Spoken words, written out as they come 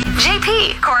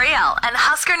JP, Coriel, and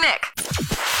Husker Nick.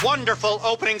 Wonderful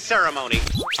opening ceremony.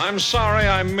 I'm sorry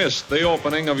I missed the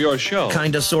opening of your show.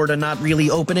 Kinda, sorta, not really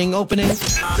opening.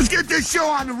 Let's get this show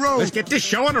on the road.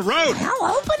 Now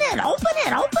open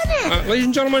it. Ladies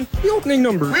and gentlemen, the opening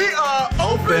number. We are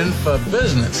open for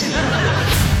business.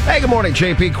 Hey, good morning,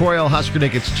 JP, Coriel, Husker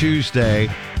Nick. It's Tuesday,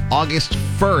 August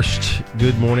 1st.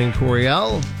 Good morning,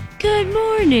 Coriel. Good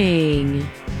morning.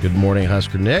 Good morning,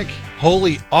 Husker Nick.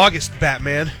 Holy August,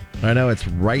 Batman. I know it's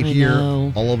right here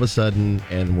know. all of a sudden,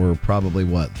 and we're probably,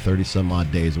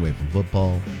 30-some-odd days away from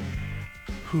football.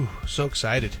 Whew, so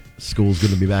excited. School's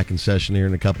going to be back in session here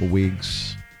in a couple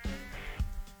weeks.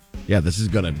 Yeah,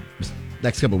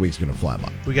 next couple weeks is going to fly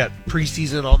by. We got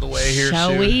preseason on the way here Shall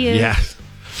soon. we? Yeah.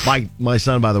 My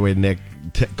son, by the way, Nick,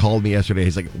 called me yesterday.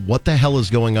 He's like, what the hell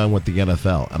is going on with the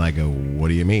NFL? And I go, what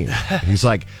do you mean? He's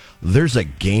like, there's a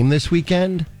game this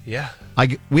weekend? Yeah.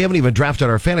 We haven't even drafted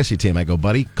our fantasy team. I go,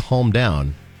 buddy, calm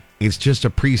down. It's just a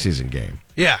preseason game.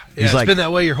 Yeah, He's it's been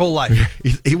that way your whole life.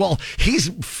 He's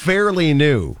fairly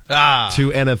new to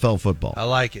NFL football. I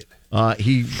like it.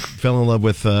 He fell in love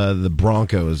with the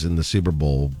Broncos in the Super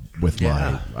Bowl with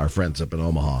our friends up in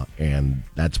Omaha, and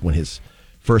that's when his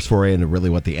first foray into really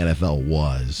what the NFL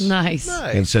was. Nice.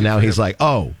 And so now he's like,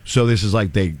 oh, so this is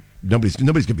like nobody's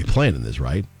going to be playing in this,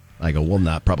 right? I go,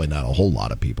 well, probably not a whole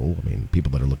lot of people. I mean,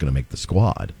 people that are looking to make the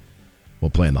squad will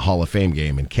play in the Hall of Fame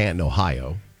game in Canton,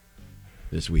 Ohio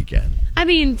this weekend. I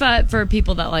mean, but for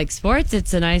people that like sports,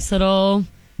 it's a nice little,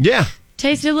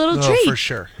 tasty little treat. Oh, for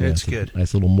sure. It's good.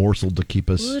 Nice little morsel to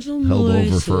keep us held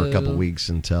over for a couple weeks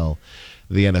until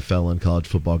the NFL and college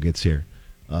football gets here.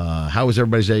 How was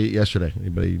everybody's day yesterday?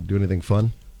 Anybody do anything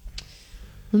fun?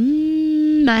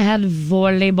 I had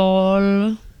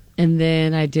volleyball, and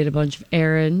then I did a bunch of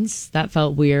errands. That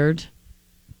felt weird.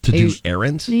 To do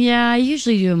errands? Yeah, I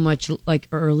usually do them much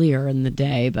earlier in the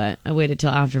day, but I waited till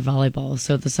after volleyball,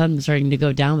 so the sun was starting to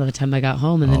go down by the time I got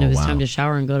home, and then it was time to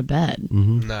shower and go to bed.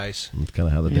 Mm-hmm. Nice. That's kind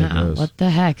of how the day goes. What the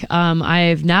heck?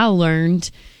 I've now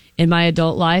learned in my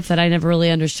adult life that I never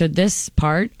really understood this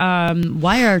part.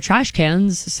 Why are trash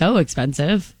cans so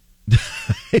expensive?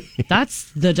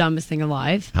 That's the dumbest thing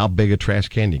alive. How big a trash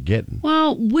can you getting?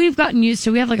 Well, we've gotten used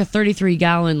to, we have like a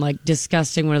 33-gallon,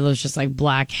 disgusting one of those just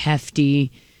black,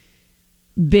 hefty,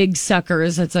 big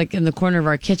suckers that's in the corner of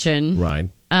our kitchen. Right.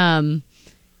 And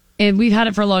we've had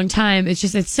it for a long time.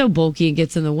 It's so bulky and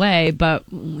gets in the way,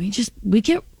 but we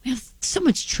have so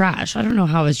much trash. I don't know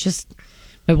how. It's just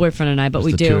my boyfriend and I, but just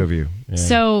we the do. Two of you. Yeah.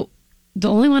 So the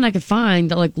only one I could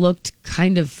find that looked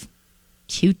kind of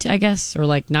cute, I guess, or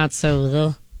not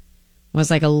so was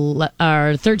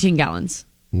 13 gallons.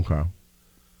 Okay.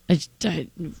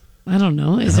 I don't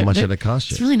know. How much did it cost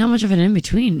you? It's really not much of an in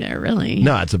between there, really.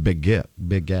 No, it's a big gap.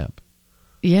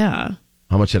 Yeah.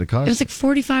 How much did it cost? It was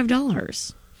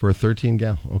 $45 for a 13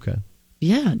 gallon. Okay.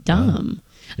 Yeah, dumb.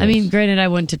 Yes. I mean, granted, I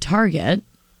went to Target.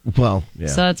 Well, yeah.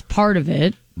 So that's part of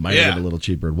it. Might have been a little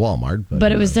cheaper at Walmart,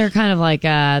 but it was their kind of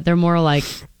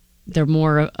they're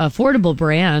more affordable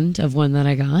brand of one that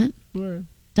I got. Right.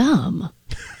 Dumb.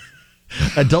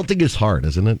 Adulting is hard,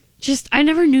 isn't it? I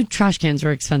never knew trash cans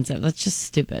were expensive. That's just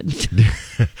stupid.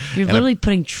 You're literally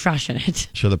putting trash in it.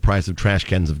 Sure, the price of trash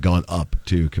cans have gone up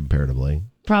too, comparatively.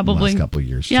 Probably. In the last couple of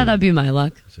years. Yeah, too. that'd be my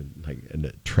luck. So,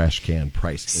 a trash can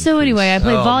price. So increase. anyway, I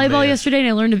played volleyball yesterday and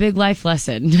I learned a big life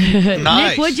lesson.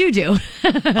 Nice. Nick, what'd you do?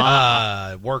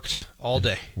 Worked all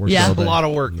day. Yeah. A lot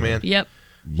of work, man. Yep.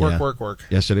 Work.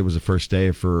 Yesterday was the first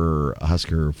day for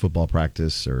Husker football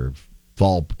practice or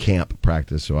fall camp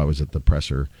practice, so I was at the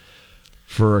presser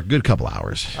for a good couple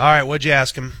hours. All right, what'd you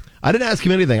ask him? I didn't ask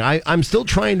him anything. I'm still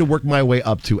trying to work my way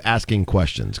up to asking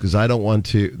questions because I don't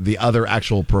want the other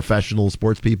actual professional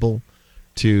sports people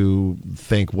to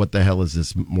think, what the hell is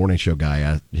this morning show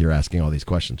guy here asking all these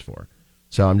questions for?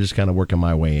 So I'm just kind of working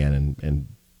my way in and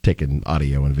taking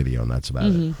audio and video, and that's about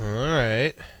it. All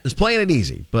right. Just playing it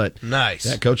easy, but nice.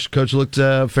 Yeah, Coach looked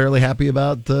fairly happy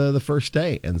about the first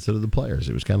day, and so did the players.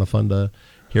 It was kind of fun to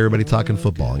hear everybody talking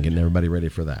football and getting everybody ready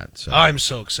for that. So I'm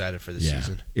so excited for the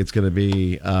season. It's going to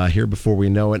be here before we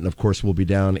know it, and of course we'll be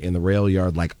down in the rail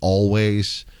yard like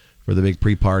always for the big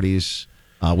pre-parties.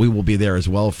 We will be there as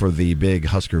well for the big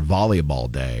Husker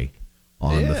volleyball day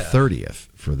on the 30th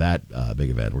for that big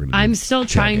event. I'm still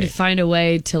trying to find a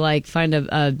way to find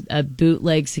a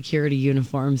bootleg security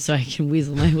uniform so I can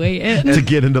weasel my way in to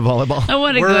get into volleyball. I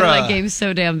want to go to that game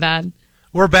so damn bad.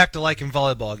 We're back to liking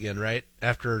volleyball again, right?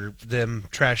 After them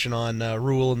trashing on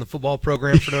Rule in the football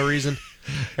program for no reason.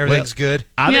 Everything's good.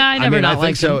 I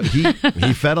think so. He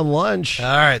fed him lunch.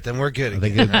 All right, then we're good. I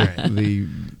think the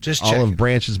just olive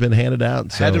branch has been handed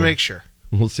out. So had to make sure.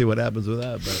 We'll see what happens with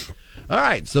that. But All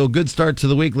right, so good start to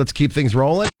the week. Let's keep things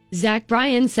rolling. Zach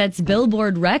Bryan sets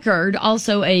Billboard record,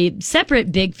 also a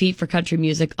separate big feat for country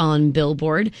music on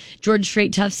Billboard. George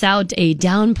Strait toughs out a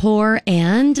downpour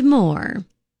and more.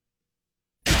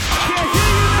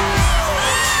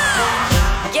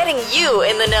 Getting you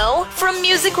in the know from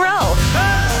Music Row.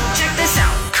 Check this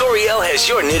out. Coriel has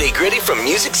your nitty gritty from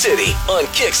Music City on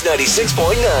Kix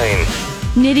 96.9.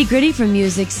 Nitty gritty from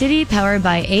Music City, powered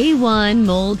by A1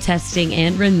 mold testing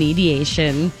and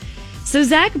remediation. So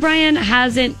Zach Bryan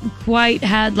hasn't quite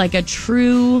had like a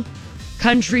true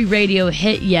country radio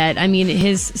hit yet. I mean,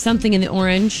 his Something in the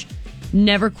Orange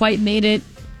never quite made it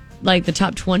like the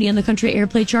top 20 on the country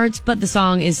airplay charts, but the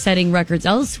song is setting records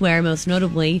elsewhere, most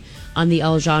notably on the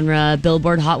all-genre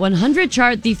Billboard Hot 100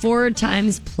 chart. The 4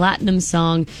 times platinum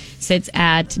song sits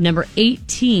at number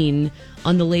 18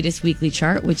 on the latest weekly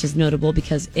chart, which is notable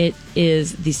because it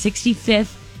is the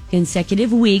 65th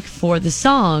consecutive week for the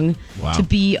song to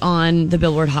be on the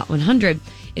Billboard Hot 100.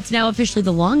 It's now officially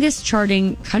the longest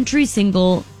charting country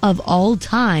single of all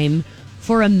time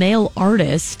for a male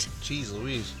artist. Jeez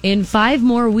Louise. In 5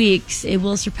 more weeks, it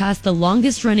will surpass the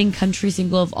longest running country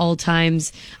single of all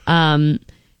times.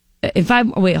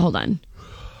 Wait, hold on.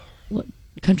 What?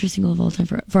 Country single of all time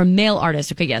for a male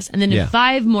artist. Okay, yes. And then in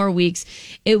 5 more weeks,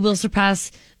 it will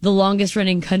surpass the longest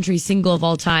running country single of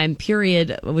all time,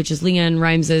 period, which is LeAnn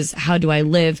Rimes' How Do I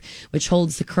Live, which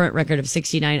holds the current record of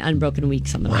 69 unbroken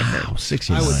weeks on the record. Wow,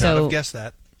 69. I would not have guessed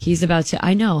that. He's about to,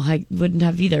 I know, I wouldn't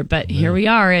have either, but here we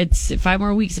are. It's 5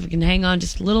 more weeks. If we can hang on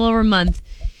just a little over a month,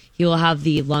 he will have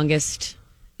the longest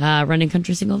running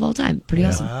country single of all time. Pretty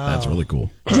awesome. That's really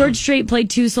cool. George Strait played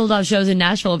 2 sold-out shows in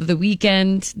Nashville over the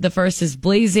weekend. The first is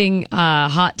blazing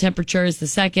hot temperatures. The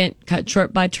second, cut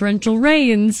short by torrential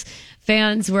rains.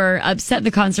 Fans were upset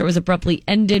the concert was abruptly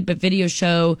ended, but video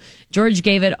show George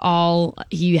gave it all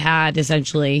he had,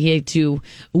 essentially. He had to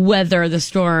weather the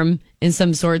storm in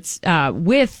some sorts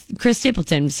with Chris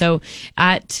Stapleton. So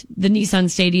at the Nissan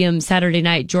Stadium Saturday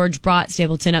night, George brought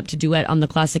Stapleton up to duet on the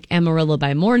classic Amarillo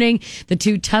by Morning. The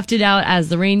two toughed it out as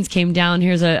the rains came down.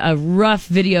 Here's a rough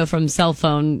video from cell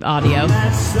phone audio.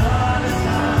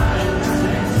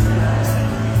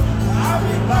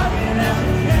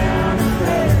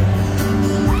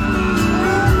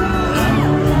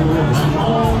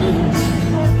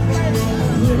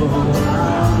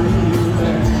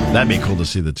 That'd be cool to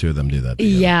see the two of them do that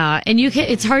together. Yeah, and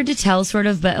it's hard to tell sort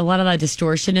of, but a lot of that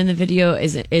distortion in the video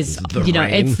is you know,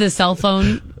 rain? it's the cell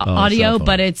phone audio, cell phone.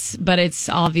 but it's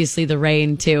obviously the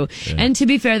rain too. Yeah. And to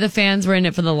be fair, the fans were in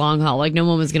it for the long haul. Like no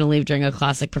one was going to leave during a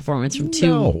classic performance from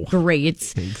two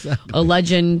greats. Exactly. A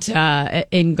legend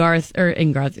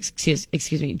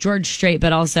excuse me, George Strait,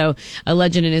 but also a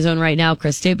legend in his own right now,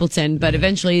 Chris Stapleton. But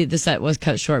eventually the set was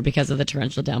cut short because of the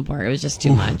torrential downpour. It was just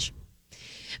too much.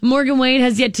 Morgan Wade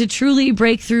has yet to truly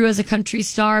break through as a country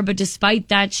star, but despite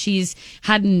that, she's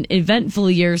had an eventful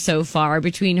year so far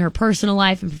between her personal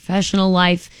life and professional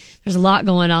life. There's a lot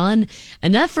going on.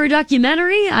 Enough for a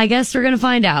documentary? I guess we're going to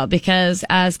find out, because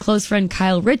as close friend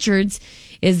Kyle Richards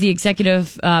is the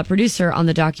executive producer on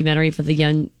the documentary for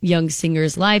the young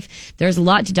singer's life, there's a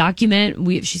lot to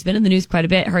document. She's been in the news quite a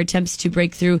bit. Her attempts to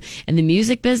break through in the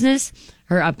music business,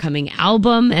 her upcoming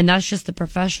album, and that's just the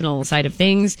professional side of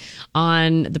things.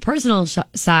 On the personal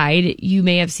side, you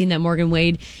may have seen that Morgan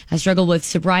Wade has struggled with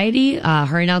sobriety.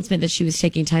 Her announcement that she was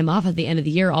taking time off at the end of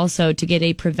the year also to get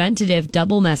a preventative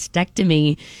double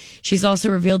mastectomy. She's also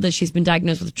revealed that she's been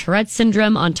diagnosed with Tourette's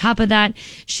syndrome. On top of that,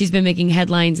 she's been making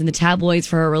headlines in the tabloids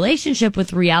for her relationship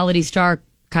with reality star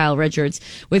Kyle Richards,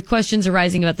 with questions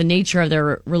arising about the nature of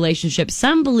their relationship.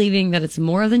 Some believing that it's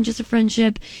more than just a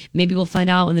friendship. Maybe we'll find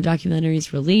out when the documentary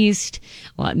is released.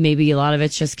 Well, maybe a lot of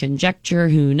it's just conjecture.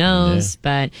 Who knows?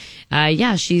 Yeah.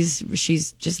 But she's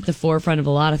just at the forefront of a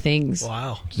lot of things.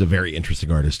 Wow, she's a very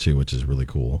interesting artist too, which is really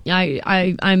cool.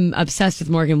 I'm obsessed with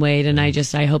Morgan Wade, and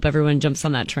I hope everyone jumps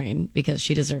on that train because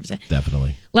she deserves it.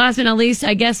 Definitely. Last but not least,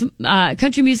 I guess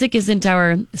country music isn't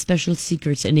our special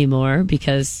secret anymore,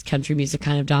 because country music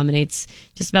kind of dominates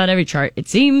just about every chart, it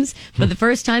seems. For the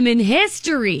first time in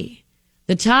history,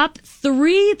 the top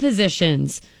 3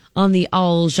 positions on the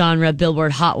all-genre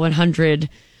Billboard Hot 100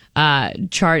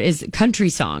 chart is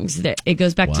country songs. It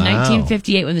goes back to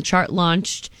 1958 when the chart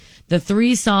launched. The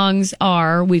 3 songs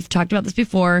are, we've talked about this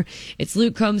before, it's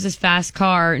Luke Combs' Fast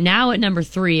Car, now at number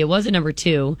 3. It was at number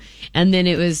 2. And then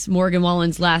it was Morgan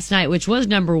Wallen's Last Night, which was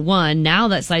number 1. Now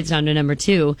that slides down to number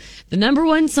 2. The number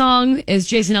 1 song is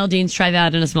Jason Aldean's Drive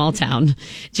Out in a Small Town.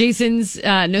 Jason's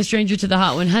no stranger to the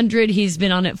Hot 100. He's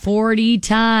been on it 40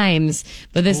 times.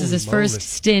 But this is his first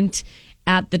stint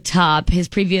at the top. His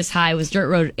previous high was Dirt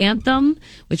Road Anthem,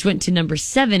 which went to number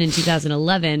 7 in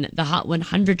 2011. The Hot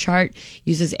 100 chart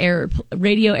uses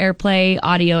radio airplay,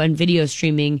 audio and video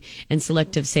streaming, and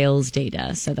selective sales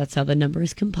data. So that's how the number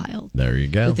is compiled. There you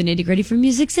go. With the nitty gritty from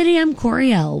Music City, I'm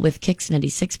Coriel with Kicks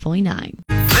 96.9.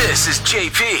 This is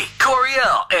JP,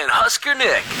 Coriel, and Husker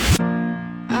Nick.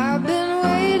 I've been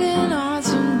waiting on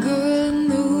some good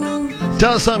news.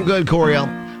 Tell us something good,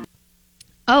 Coriel.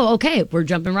 Oh, okay. We're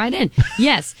jumping right in.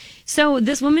 Yes. So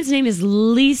this woman's name is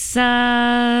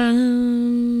Lisa.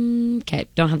 Okay,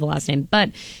 don't have the last name,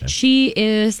 but she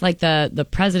is like the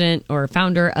president or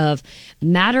founder of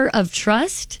Matter of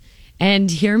Trust. And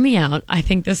hear me out. I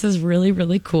think this is really,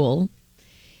 really cool.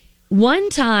 One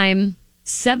time,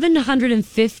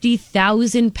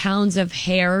 750,000 pounds of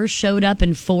hair showed up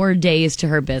in 4 days to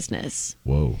her business.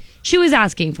 Whoa. She was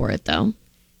asking for it, though.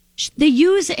 They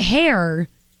use hair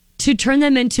to turn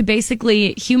them into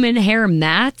basically human hair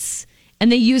mats,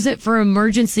 and they use it for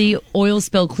emergency oil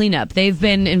spill cleanup. They've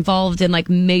been involved in like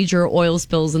major oil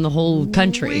spills in the whole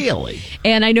country. Really?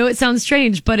 And I know it sounds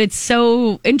strange, but it's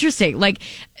so interesting. Like,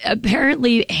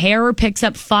 apparently hair picks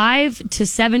up 5 to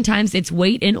 7 times its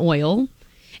weight in oil.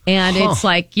 And it's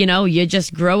like, you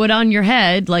just grow it on your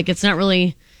head. Like, it's not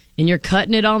really, and you're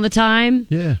cutting it all the time.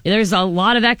 Yeah. There's a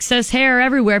lot of excess hair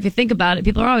everywhere. If you think about it,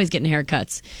 people are always getting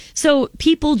haircuts. So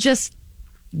people just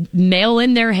mail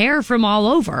in their hair from all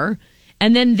over,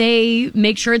 and then they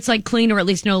make sure it's like clean, or at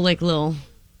least no like little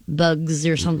bugs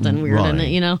or something weird in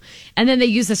it, And then they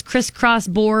use this crisscross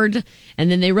board, and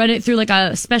then they run it through like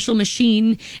a special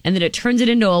machine, and then it turns it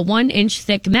into a 1-inch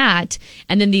thick mat,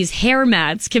 and then these hair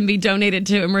mats can be donated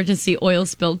to emergency oil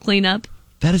spill cleanup.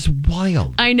 That is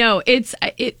wild. I know. It's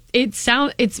I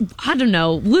don't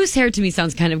know. Loose hair to me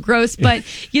sounds kind of gross, but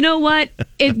you know what?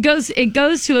 It goes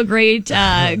to a great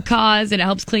cause, and it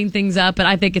helps clean things up, and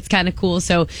I think it's kind of cool.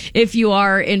 So if you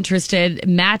are interested,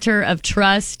 Matter of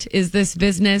Trust is this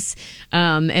business,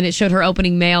 and it showed her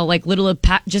opening mail, like little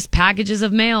just packages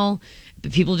of mail.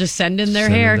 People just send in their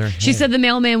hair. She said the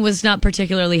mailman was not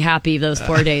particularly happy those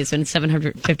 4 days when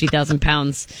 750,000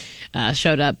 pounds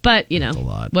showed up. But,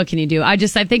 what can you do? I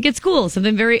think it's cool.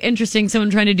 Something very interesting.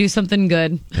 Someone trying to do something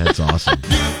good. That's awesome.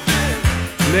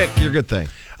 Nick, your good thing.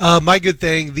 My good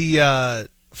thing, the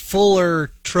Fuller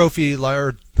Trophy,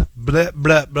 or blah,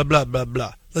 blah, blah, blah, blah,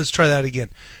 blah. Let's try that again.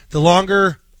 The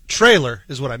longer trailer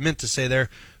is what I meant to say there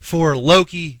for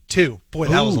Loki 2. Boy,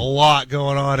 that was a lot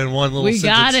going on in one little sentence. We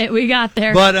got it. We got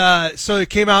there. But so it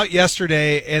came out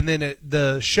yesterday, and then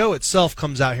the show itself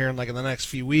comes out here in the next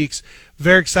few weeks.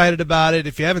 Very excited about it.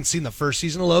 If you haven't seen the first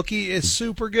season of Loki, it's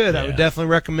super good. I would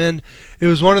definitely recommend. It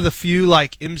was one of the few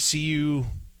MCU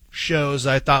shows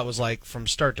I thought was from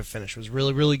start to finish was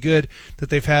really, really good that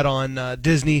they've had on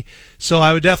Disney. So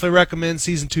I would definitely recommend.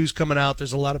 Season 2's coming out.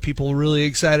 There's a lot of people really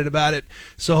excited about it.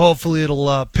 So hopefully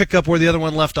it'll pick up where the other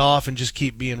one left off and just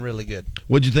keep being really good.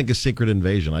 What'd you think of Secret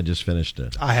Invasion? I just finished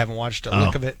it. I haven't watched a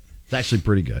lick of it. It's actually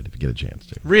pretty good if you get a chance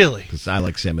to. Really? Because I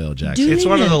like Samuel L. Jackson. It's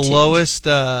one of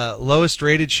the lowest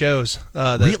rated shows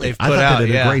that they've put out. They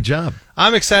did a great job.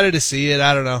 I'm excited to see it.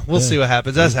 I don't know. We'll see what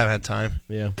happens. I just haven't had time.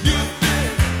 Yeah.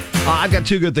 I've got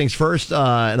two good things. First,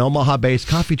 an Omaha-based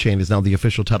coffee chain is now the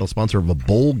official title sponsor of a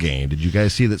bowl game. Did you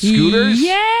guys see that Scooters?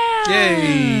 Yeah!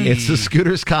 Yay! It's the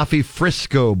Scooters Coffee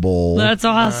Frisco Bowl. That's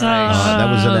awesome.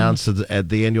 That was announced at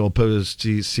the annual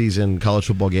postseason college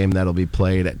football game that'll be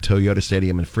played at Toyota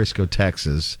Stadium in Frisco,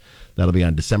 Texas. That'll be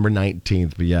on December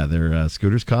 19th. But yeah, their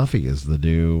Scooters Coffee is the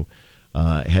new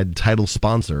head title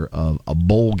sponsor of a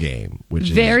bowl game, which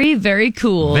is very, very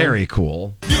cool. Very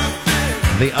cool.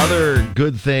 The other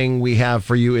good thing we have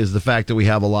for you is the fact that we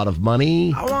have a lot of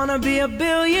money. I want to be a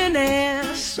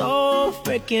billionaire so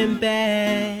freaking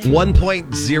bad.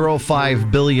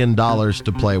 $1.05 billion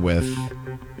to play with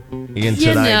in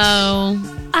tonight's.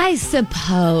 I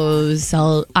suppose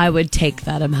I would take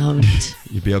that amount.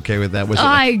 You'd be okay with that?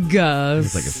 I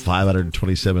guess. It's like a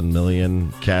 $527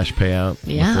 million cash payout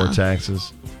before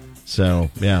taxes. So,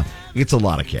 yeah, it's a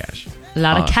lot of cash. A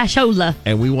lot of cashola.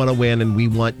 And we want to win, and we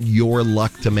want your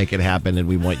luck to make it happen, and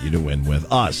we want you to win with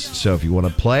us. So if you want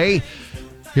to play,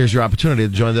 here's your opportunity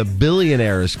to join the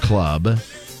Billionaires Club.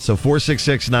 So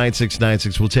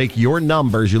 466-9696. We'll take your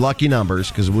numbers, your lucky numbers,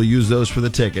 because we'll use those for the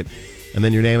ticket, and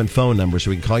then your name and phone number so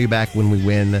we can call you back when we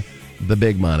win the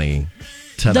big money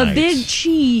tonight. The big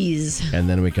cheese. And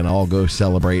then we can all go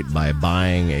celebrate by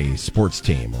buying a sports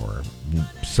team or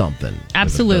something.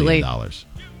 Absolutely. With $1 billion.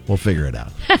 We'll figure it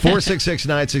out.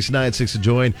 466-9696 to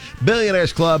join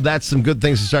Billionaires Club. That's some good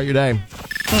things to start your day.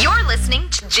 You're listening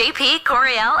to JP,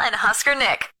 Coriel, and Husker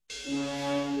Nick.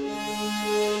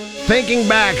 Thinking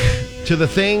back to the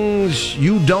things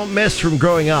you don't miss from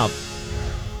growing up,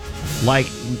 like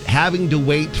having to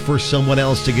wait for someone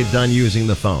else to get done using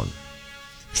the phone.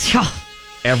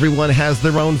 Everyone has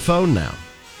their own phone now.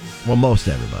 Well, most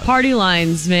everybody. Party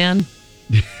lines, man.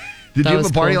 Did you have a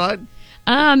party line?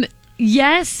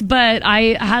 Yes, but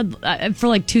I had for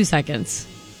like 2 seconds.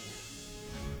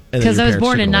 Because I was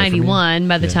born in 91.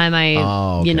 By the time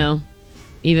I,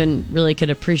 even really could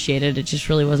appreciate it, it just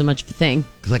really wasn't much of a thing.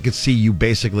 Because I could see you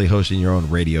basically hosting your own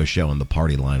radio show on the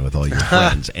party line with all your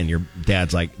friends, and your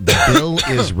dad's like, the bill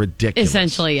is ridiculous.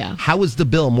 Essentially, yeah. How is the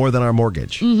bill more than our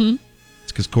mortgage? Mm-hmm.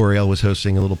 It's because Coriel was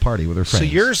hosting a little party with her friends.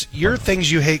 So your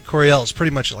things you hate, Coriel, is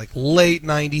pretty much like late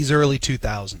 90s, early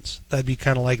 2000s. That'd be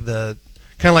kind of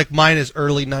like mine is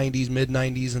early 90s, mid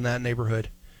 90s in that neighborhood.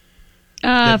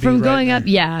 From growing up,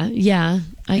 yeah.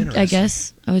 I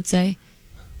guess I would say.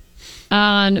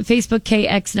 On Facebook,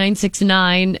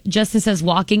 KX969, Justin says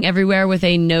walking everywhere with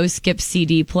a no-skip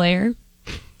CD player.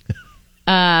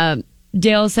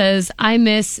 Dale says, I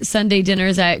miss Sunday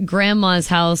dinners at Grandma's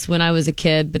house when I was a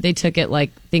kid, but they took it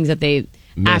like things that they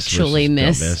actually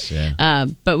miss.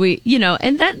 But we,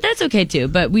 and that's okay too.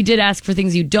 But we did ask for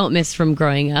things you don't miss from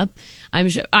growing up.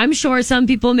 I'm sure some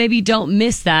people maybe don't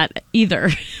miss that either.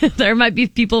 There might be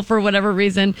people for whatever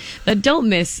reason that don't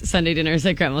miss Sunday dinners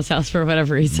at Grandma's house for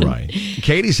whatever reason. Right.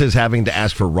 Katie says having to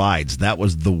ask for rides, that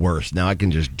was the worst. Now I can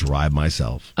just drive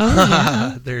myself. Oh,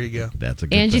 yeah. There you go. That's a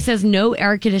good Angie thing. says no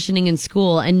air conditioning in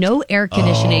school, and no air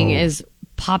conditioning is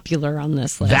popular on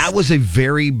this list. That was a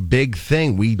very big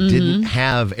thing. We didn't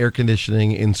have air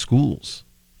conditioning in schools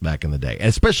back in the day,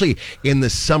 especially in the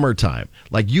summertime.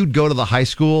 Like you'd go to the high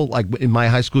school, like in my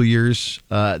high school years,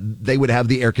 they would have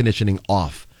the air conditioning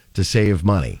off to save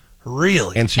money.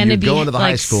 Really? And so you'd go into the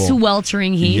high school.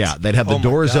 Sweltering heat. Yeah, they'd have the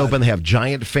doors open. They have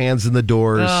giant fans in the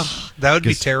doors. That would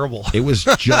be terrible. It was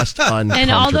just uncomfortable. And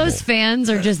all those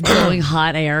fans are just blowing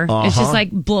hot air. It's just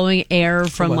like blowing air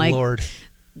from Lord.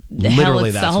 The hell Literally,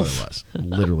 itself. that's what it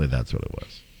was. Literally, that's what it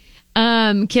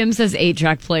was. Kim says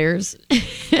 8-track players.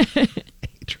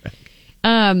 8-track.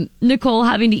 Nicole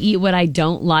having to eat what I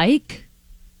don't like.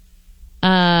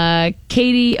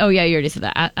 Katie, oh yeah, you already said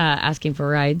that. Asking for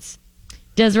rides.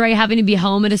 Desiree having to be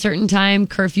home at a certain time.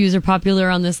 Curfews are popular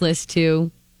on this list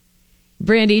too.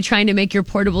 Brandy trying to make your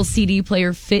portable CD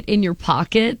player fit in your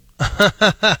pocket.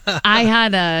 I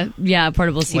had a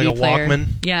portable CD like a player. Walkman.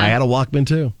 Yeah, I had a Walkman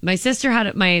too. My sister had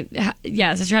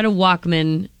sister had a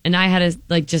Walkman, and I had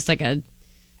a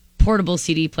portable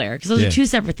CD player because those are two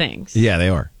separate things. Yeah, they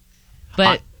are.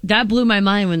 But that blew my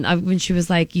mind when she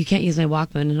was like, "You can't use my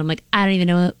Walkman," and I'm like, "I don't even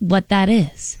know what that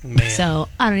is, so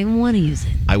I don't even want to use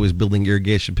it." I was building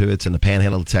irrigation pivots in the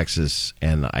Panhandle of Texas,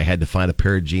 and I had to find a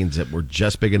pair of jeans that were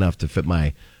just big enough to fit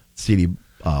my CD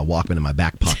Walkman in my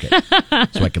back pocket,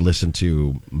 so I could listen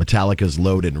to Metallica's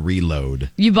 "Load and Reload."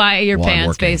 You buy your while I'm pants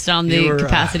working. based on the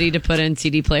capacity to put in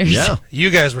CD players. Yeah, you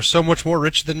guys were so much more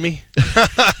rich than me.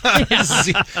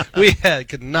 We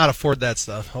could not afford that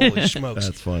stuff. Holy smokes!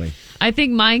 That's funny. I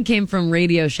think mine came from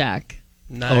Radio Shack.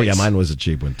 Nice. Oh yeah, mine was a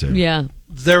cheap one too. Yeah.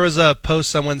 There was a post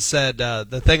someone said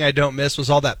the thing I don't miss was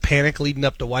all that panic leading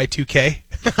up to Y2K.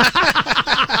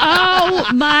 Oh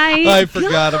my! I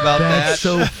forgot about that. That's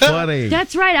so funny.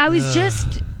 That's right. I was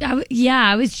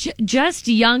just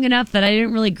young enough that I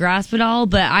didn't really grasp it all,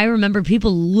 but I remember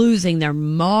people losing their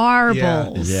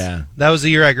marbles. Yeah. That was the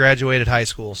year I graduated high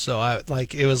school. So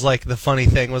it was like the funny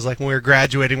thing was like when we were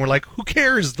graduating, we're like, who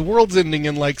cares? The world's ending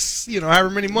in however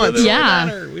many months.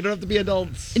 Yeah. We don't have to be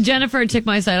adults. Jennifer took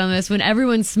my side on this when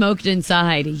everyone smoked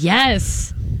inside.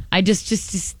 Yes. I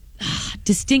just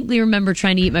distinctly remember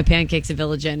trying to eat my pancakes at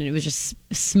Village Inn, and it was just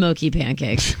smoky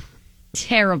pancakes.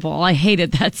 Terrible. I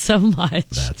hated that so much.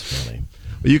 That's funny.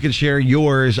 Well, you can share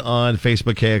yours on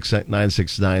Facebook,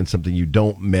 KX969, something you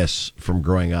don't miss from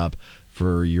growing up,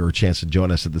 for your chance to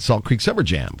join us at the Salt Creek Summer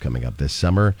Jam coming up this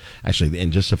summer, actually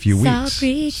in just a few weeks.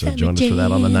 So join us for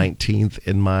that on the 19th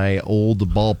in my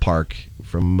old ballpark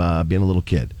from being a little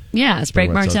kid. Yeah,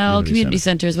 Sprague Martel Community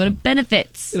Centers. What it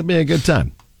benefits. It'll be a good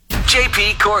time.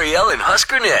 JP, Coriel, and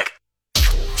Husker Nick.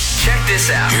 Check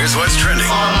this out. Here's what's trending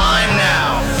online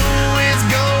now. It's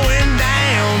going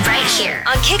down. Right here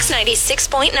on Kix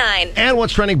 96.9. And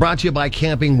what's trending brought to you by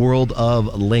Camping World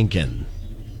of Lincoln.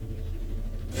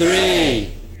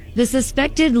 3. The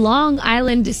suspected Long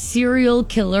Island serial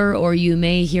killer, or you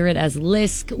may hear it as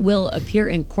Lisk, will appear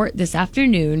in court this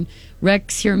afternoon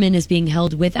Rex Heuermann is being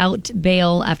held without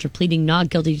bail after pleading not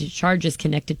guilty to charges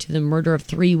connected to the murder of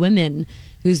 3 women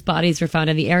whose bodies were found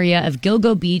in the area of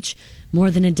Gilgo Beach more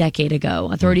than a decade ago.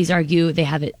 Authorities argue they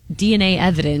have DNA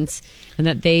evidence and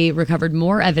that they recovered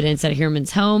more evidence at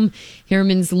Heuermann's home.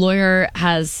 Heuermann's lawyer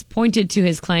has pointed to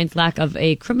his client's lack of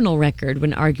a criminal record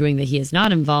when arguing that he is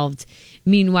not involved.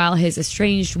 Meanwhile, his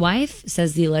estranged wife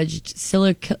says the alleged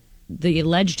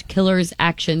killer's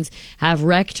actions have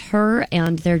wrecked her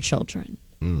and their children.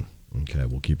 Okay,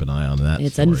 we'll keep an eye on that.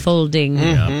 It's story. unfolding.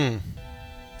 Yeah.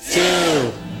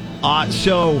 So,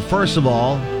 first of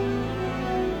all,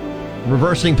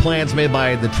 reversing plans made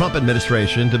by the Trump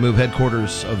administration to move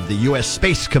headquarters of the U.S.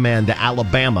 Space Command to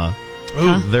Alabama.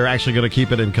 They're actually going to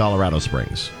keep it in Colorado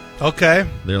Springs. Okay.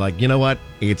 They're like, you know what?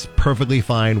 It's perfectly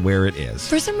fine where it is.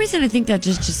 For some reason, I think that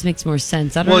just makes more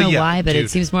sense. I don't know why, but dude. it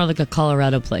seems more like a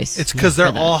Colorado place. It's because they're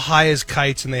all high as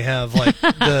kites and they have like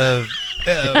the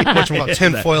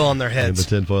tinfoil on their heads.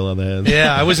 The tinfoil on the heads.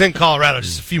 Yeah, I was in Colorado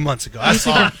just a few months ago. I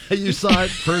saw it. You saw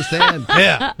it firsthand.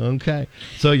 Yeah. Okay.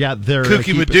 So, yeah, they're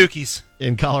Kooky Madookies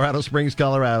in Colorado Springs,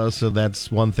 Colorado. So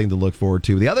that's one thing to look forward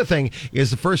to. The other thing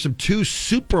is the first of 2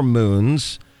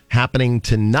 supermoons happening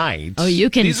tonight. Oh, you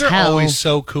can These tell. are always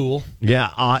so cool. Yeah,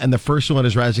 and the first one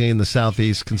is rising in the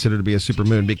southeast, considered to be a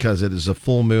supermoon because it is a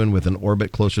full moon with an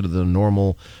orbit closer to the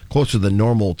normal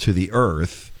to the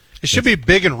Earth. It should be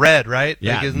big and red, right?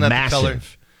 Yeah, like, isn't that massive. the color?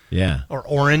 Yeah. Or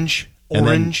orange. And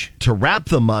then Orange. to wrap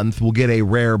the month, we'll get a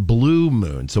rare blue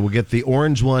moon. So we'll get the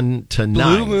orange one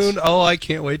tonight. Blue moon. Oh, I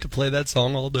can't wait to play that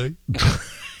song all day.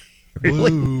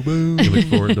 Really? Blue moon. You look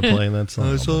forward to playing that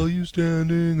song. I saw you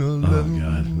standing alone. Oh,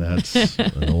 God. That's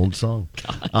an old song.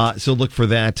 So look for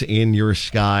that in your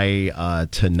sky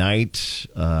tonight.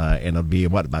 And it'll be,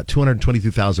 about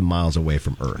 222,000 miles away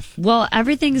from Earth. Well,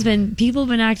 people have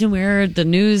been acting weird. The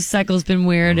news cycle's been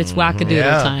weird. It's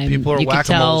wackadoodle time. People are you can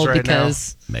whack-a-moles tell right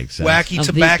because now. Makes sense. Wacky of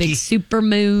tobacco. these big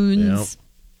supermoons.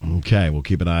 Yep. Okay, we'll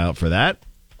keep an eye out for that.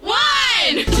 1!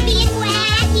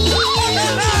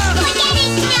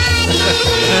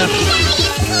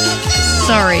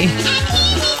 Sorry.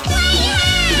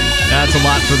 That's a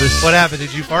lot for this. What happened?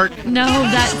 Did you fart? No,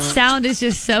 that sound is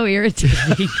just so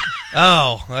irritating.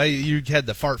 You had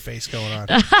the fart face going on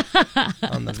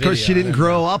the Of course, she didn't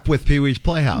grow up with Pee-wee's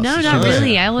Playhouse. No, So not she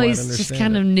really. I doesn't always quite just understand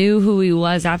kind of it. knew who he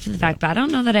was after the fact, but I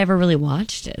don't know that I ever really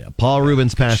watched it. Paul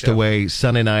Rubens passed away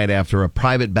Sunday night after a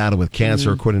private battle with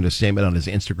cancer, according to a statement on his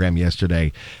Instagram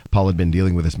yesterday. Paul had been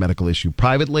dealing with this medical issue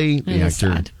privately. The actor,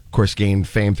 sad. of course, gained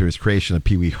fame through his creation of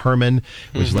Pee-wee Herman,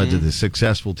 which led to the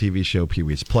successful TV show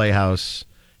Pee-wee's Playhouse.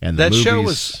 And the that movies. show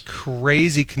was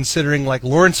crazy considering like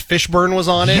Lawrence Fishburne was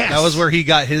on it. Yes. That was where he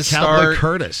got his Cowboy start.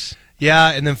 Curtis.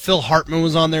 Yeah, and then Phil Hartman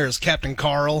was on there as Captain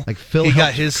Carl. Like Phil he got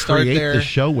helped his start create there. the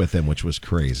show with him, which was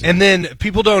crazy. And then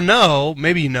people don't know,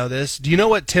 maybe you know this. Do you know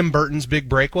what Tim Burton's big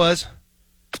break was?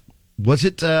 Was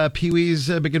it Pee-wee's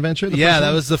Big Adventure?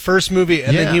 That was the first movie.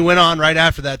 And Yeah. then he went on right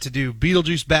after that to do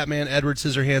Beetlejuice, Batman, Edward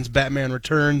Scissorhands, Batman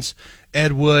Returns,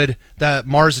 Ed Wood, that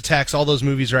Mars Attacks, all those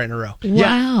movies right in a row.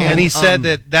 Wow. And he said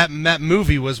that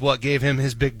movie was what gave him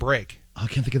his big break. I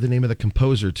can't think of the name of the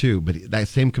composer, too, but that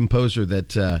same composer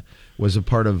that was a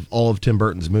part of all of Tim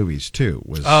Burton's movies, too.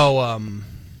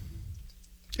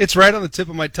 It's right on the tip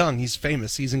of my tongue. He's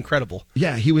famous. He's incredible.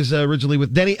 Yeah, he was originally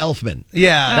with Danny Elfman.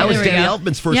 Yeah. That was there we Danny go.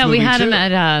 Elfman's first Yeah, movie, we had too. him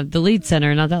at the Lead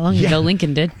Center not that long Yeah. ago.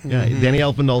 Lincoln did. Yeah, Danny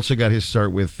Elfman also got his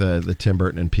start with the Tim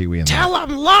Burton and Pee-wee. And Tell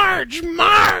him Large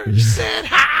Marge said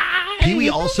hi. Pee-wee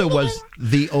also was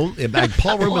the only,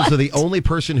 Paul Rubens was the only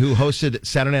person who hosted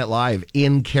Saturday Night Live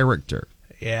in character.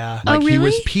 Yeah. Oh, He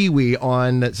was really? Pee-wee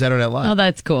on Saturday Night Live. Oh,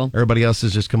 that's cool. Everybody else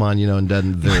has just come on, and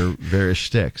done their various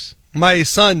shticks. My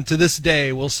son, to this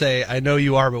day, will say, I know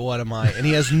you are, but what am I? And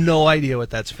he has no idea what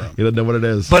that's from. He doesn't know what it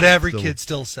is. But every kid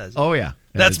still says it. Oh, yeah.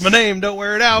 That's my name. Don't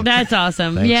wear it out. That's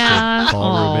awesome. Thanks Yeah. to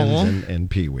Paul Aw. Rubens and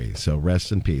Pee-wee. So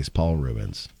rest in peace, Paul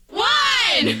Rubens. 1!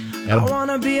 I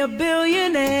wanna be a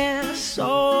billionaire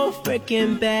so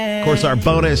freaking bad. Of course, our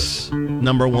bonus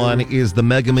number one is the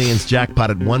Mega Millions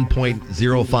jackpot at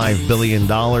 $1.05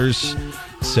 billion.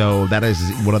 So that is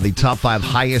one of the top 5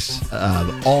 highest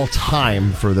all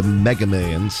time for the Mega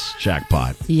Millions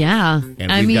jackpot. Yeah.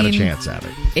 And we've got a chance at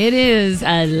it. It is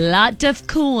a lot of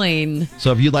coin.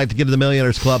 So if you'd like to get to the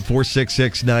Millionaires Club,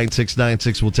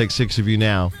 466-9696. We'll take 6 of you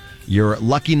now. Your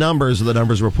lucky numbers are the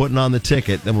numbers we're putting on the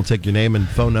ticket. Then we'll take your name and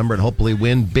phone number and hopefully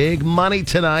win big money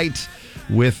tonight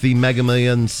with the Mega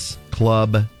Millions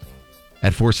Club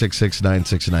at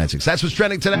 466-9696. That's what's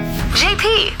trending today.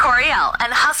 JP, Coriel,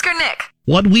 and Husker Nick.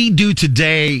 What we do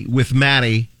today with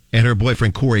Maddie and her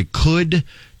boyfriend Corey could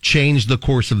change the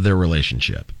course of their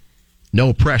relationship.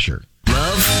 No pressure.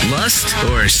 Love lust,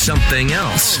 or something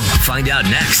else? Find out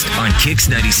next on Kix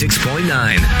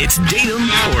 96.9. It's Date 'em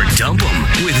or Dump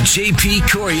 'em with JP,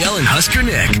 Coriel, and Husker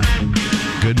Nick.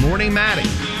 Good morning, Maddie.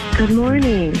 Good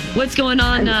morning. What's going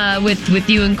on with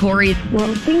you and Corey?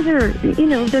 Well, things are,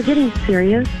 they're getting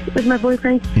serious with my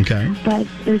boyfriend. Okay. But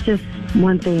there's just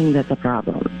one thing that's a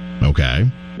problem. Okay.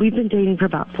 We've been dating for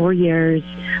about 4 years.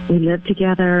 We live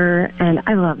together, and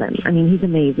I love him. I mean, he's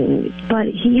amazing. But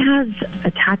he has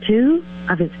a tattoo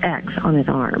of his ex on his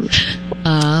arm.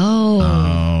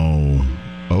 Oh.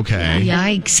 Okay.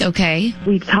 Yikes. Okay.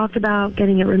 We've talked about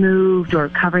getting it removed or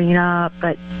covering it up,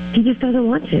 but he just doesn't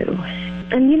want to.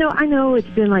 And, I know it's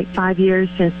been like 5 years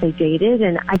since they dated,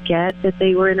 and I get that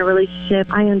they were in a relationship.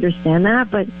 I understand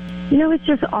that, but, it's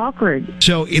just awkward.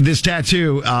 So this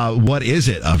tattoo, what is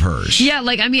it of hers? Yeah,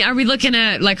 are we looking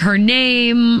at like her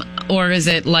name, or is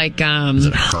it like Is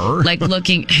it her? Like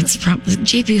looking? It's probably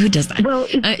JP. Who does that? Well,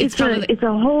 it's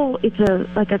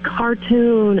like a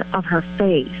cartoon of her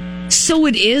face. So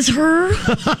it is her.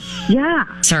 Yeah.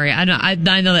 Sorry, I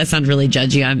know that sounds really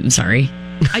judgy. I'm sorry.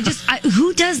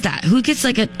 Who does that? Who gets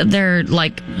like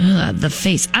the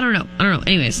face? I don't know.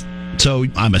 Anyways. So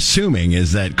I'm assuming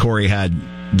is that Corey had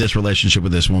this relationship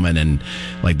with this woman and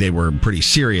like they were pretty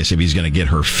serious if he's going to get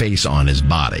her face on his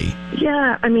body.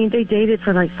 Yeah, I mean, they dated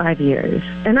for like 5 years,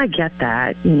 and I get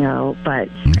that, but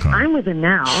Okay. I'm with him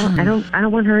now. I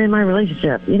don't want her in my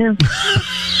relationship,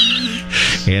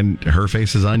 And her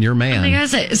face is on your man. I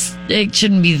guess it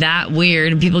shouldn't be that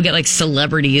weird. People get like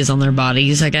celebrities on their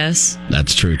bodies, I guess.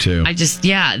 That's true too.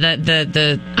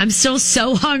 I'm still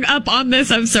so hung up on this.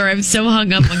 I'm sorry. I'm so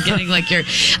hung up on getting like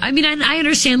I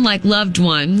understand like loved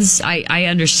ones. I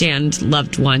understand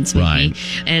loved ones with me.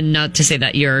 And not to say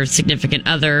that your significant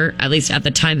other, at least at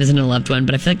the time, isn't a loved one,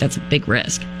 but I feel like that's a big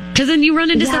risk. Because then you run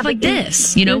into stuff like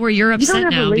this, where you're upset you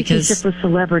don't have now a relationship with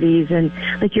celebrities, and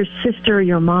like your sister or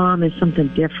your mom is something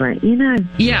different,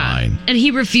 Yeah, Right. and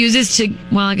he refuses to.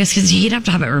 Well, I guess because he'd have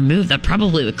to have it removed. That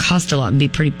probably would cost a lot and be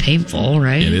pretty painful,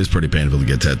 right? It is pretty painful to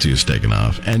get tattoos taken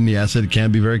off, and yes, it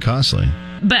can be very costly.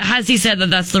 But has he said that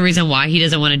that's the reason why he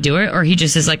doesn't want to do it, or he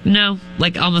just is like no,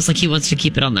 like almost like he wants to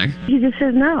keep it on there? He just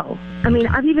says no. I mean,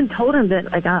 I've even told him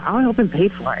that like I'll help him pay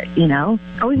for it. I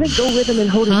always like go with him and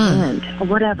hold his hand or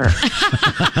whatever.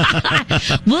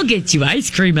 We'll get you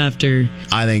ice cream after.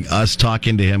 I think us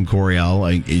talking to him, Coriel,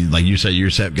 like you said,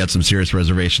 you got some serious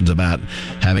reservations about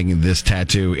having this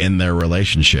tattoo in their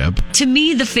relationship. To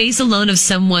me, the face alone of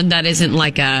someone that isn't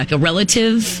like a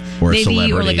relative, Or a maybe,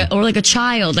 celebrity. or like a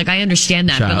child, like I understand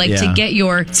that, but like to get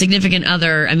your significant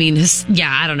other, I mean,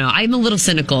 I don't know. I'm a little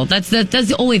cynical. That's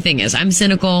the only thing is I'm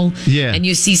cynical. Yeah. And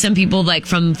you see some people like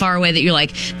from far away that you're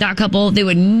like, that couple, they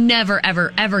would never,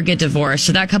 ever, ever get divorced.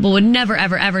 So that couple would never,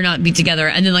 ever, ever not be together.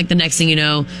 And then like the next thing you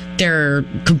know, they're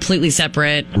completely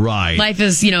separate. Right. Life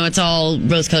is, it's all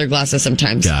rose-colored glasses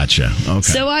sometimes. Gotcha. Okay.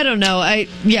 So I don't know.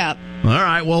 All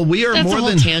right. Well, we are that's more a whole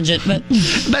than tangent, but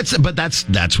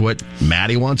that's what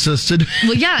Maddie wants us to do.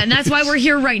 Well, yeah, and that's why we're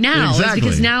here right now. Exactly. Is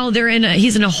because now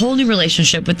he's in a whole new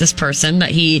relationship with this person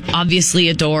that he obviously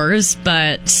adores,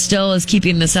 but still is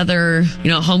keeping this other,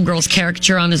 homegirl's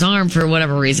caricature on his arm for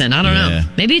whatever reason. I don't know.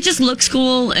 Maybe it just looks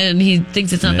cool and he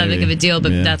thinks it's not that big of a deal,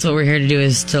 but that's what we're here to do,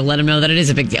 is to let him know that it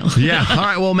is a big deal. Yeah. All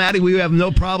right. Well, Maddie, we have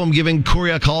no problem giving Corey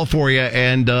a call for you,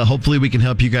 and hopefully we can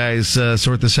help you guys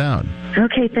sort this out.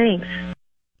 Okay, thanks.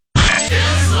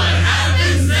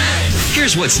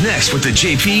 Here's what's next with the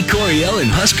JP, Coriel, and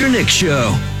Husker Nick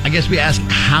show. I guess we ask,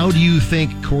 how do you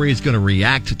think Corey is going to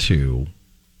react to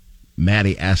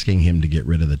Maddie asking him to get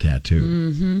rid of the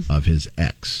tattoo of his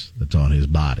ex that's on his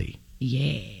body?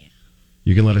 Yeah.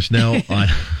 You can let us know on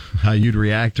how you'd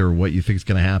react or what you think is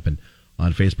going to happen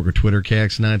on Facebook or Twitter,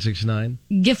 KX969.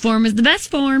 Gift form is the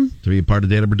best form. To be a part of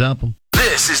Date 'em or Dump 'em.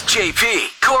 This is JP,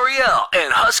 Coriel,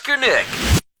 and Husker Nick.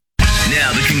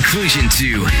 Now the conclusion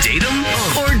to Date 'em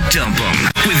or Dump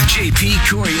 'em with JP,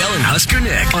 Coriel, and Husker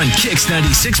Nick on Kix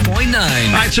 96.9.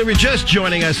 All right, so if you're just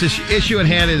joining us, this issue at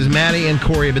hand is Maddie and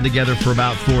Corey have been together for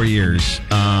about 4 years.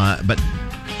 But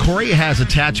Corey has a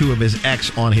tattoo of his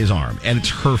ex on his arm, and it's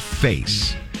her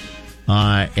face.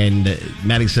 And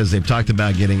Maddie says they've talked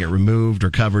about getting it removed or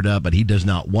covered up, but he does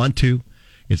not want to.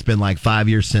 It's been like 5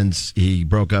 years since he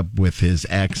broke up with his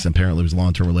ex. Apparently, it was a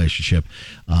long-term relationship.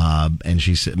 And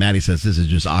Maddie says, this is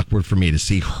just awkward for me to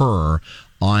see her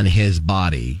on his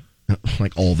body,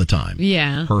 like all the time.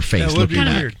 Yeah. Her face looking kind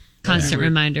back. of constant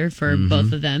reminder for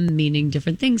both of them, meaning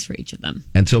different things for each of them.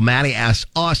 And so Maddie asked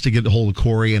us to get a hold of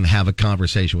Corey and have a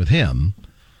conversation with him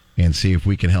and see if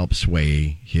we can help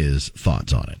sway his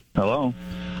thoughts on it. Hello.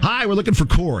 Hi, we're looking for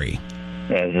Corey.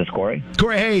 Is this Corey?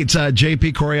 Corey, hey, it's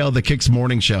JP Coriel, the Kicks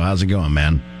Morning Show. How's it going,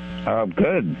 man?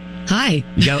 Good. Hi.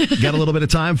 You got a little bit of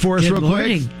time for us Good real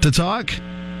morning. quick to talk?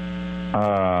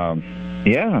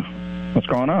 Yeah. What's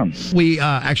going on? We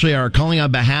actually are calling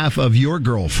on behalf of your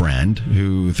girlfriend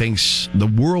who thinks the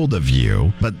world of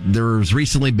you, but there's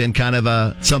recently been kind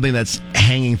of something that's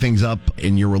hanging things up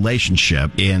in your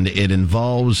relationship, and it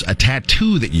involves a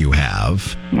tattoo that you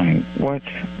have. What?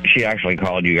 She actually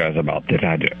called you guys about the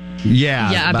tattoo.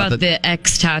 Yeah, about the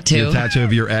ex tattoo. The tattoo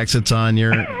of your ex. It's on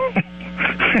your...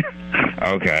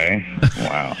 Okay.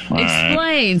 Wow.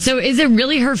 Explain. So is it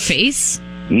really her face?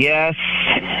 Yes.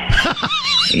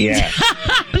 Yeah.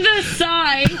 The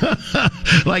sigh.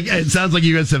 Like, it sounds like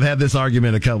you guys have had this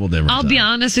argument a couple different I'll times. be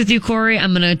honest with you, Corey.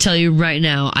 I'm going to tell you right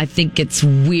now. I think it's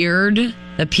weird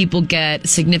that people get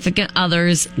significant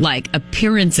others, like,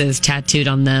 appearances tattooed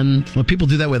on them. Well, people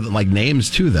do that with, like, names,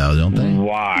 too, though, don't they?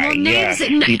 Why? Well, names-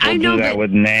 Yes, people I know, do that but-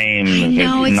 with names. I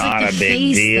know, it's it's not like a the big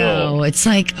face, deal. though. It's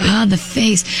like, the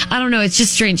face. I don't know. It's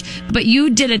just strange. But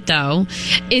you did it, though.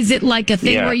 Is it like a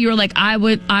thing Yeah. where you were like, I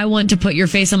want to put your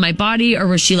face on my body? Or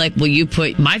was she like, will you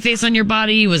put my face on your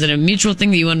body? Was it a mutual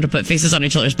thing that you wanted to put faces on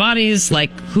each other's bodies? Like,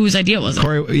 whose idea was it?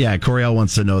 Coriel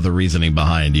wants to know the reasoning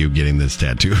behind you getting this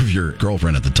tattoo of your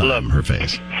girlfriend at the time, her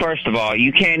face. First of all,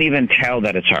 you can't even tell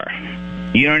that it's her.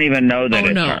 You don't even know that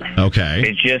it's her. Okay.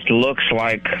 It just looks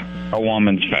like a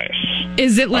woman's face.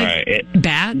 Is it like All right,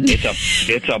 bad?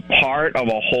 It's a part of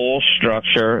a whole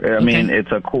structure. I mean,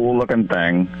 it's a cool looking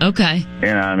thing. Okay. You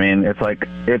know what I mean?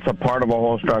 It's a part of a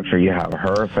whole structure. You have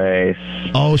her face.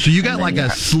 Oh, so you got like a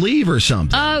sleeve or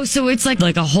something? Oh, so it's like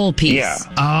a whole piece. Yeah.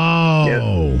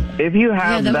 Oh. If you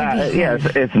have Yeah, that would be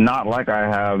hard. it's not like I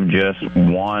have just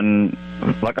one,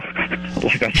 like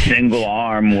a single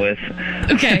arm with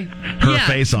Okay. her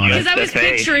face on it. Because I was the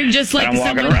face picturing just like that I'm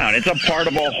walking someone. around. It's a part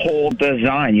of a whole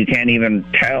design. You can't even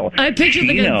tell. I pictured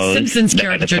like She a knows Simpsons that-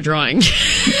 caricature drawing.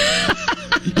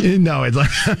 No, it's like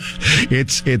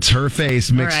it's her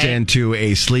face mixed Right. into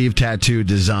a sleeve tattoo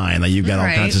design. Like you've got all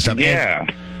Right. kinds of stuff. Yeah.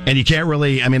 And you can't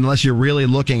really, I mean, unless you're really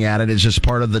looking at it, it's just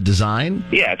part of the design.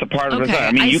 Yeah, it's a part of Okay, the design.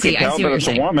 I mean, I you see- can I tell see that what it's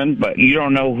you're a saying. woman, but you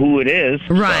don't know who it is.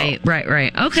 Right.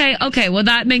 Okay. Well,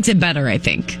 that makes it better, I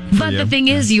think. But you. the thing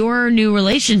is, your new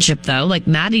relationship, though, like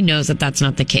Maddie knows that that's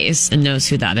not the case and knows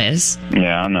who that is.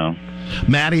 Yeah, I know.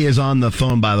 Maddie is on the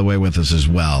phone, by the way, with us as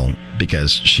well,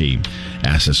 because she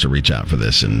asked us to reach out for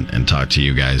this and talk to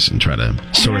you guys and try to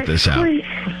sort this out. Corey,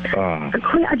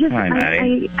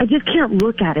 I just can't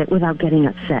look at it without getting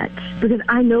upset because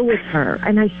I know it's her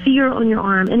and I see her on your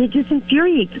arm and it just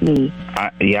infuriates me.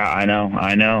 I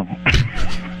know.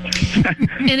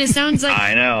 And it sounds like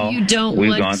I know. you don't We've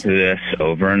want gone through this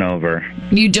over and over.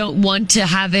 you don't want to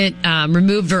have it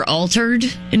removed or altered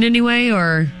in any way,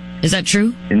 or is that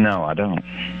true? No, I don't.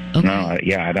 Okay. No,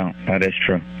 I don't. That is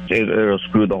true. It'll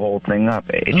screw the whole thing up.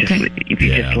 It Okay. just, if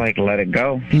you just like let it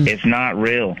go, it's not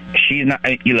real. She's not.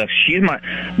 Look, she's my.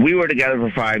 We were together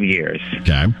for 5 years.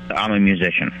 Okay. I'm a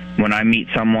musician. When I meet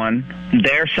someone,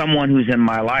 they're someone who's in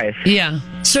my life. Yeah.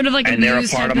 Sort of like And they're a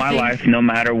muse part type of my thing. life. No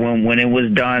matter when it was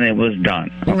done, it was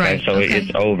done. Okay, Right, so okay.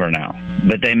 it's over now.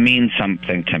 But they mean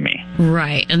something to me.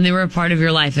 Right. And they were a part of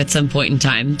your life at some point in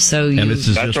time. So you. And this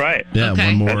is That's just, right. Yeah, Okay.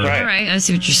 one more. That's right. All right. I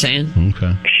see what you're saying.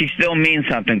 Okay. She still means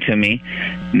something to me.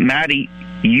 Maddie,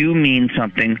 you mean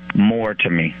something more to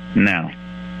me now.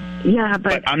 Yeah,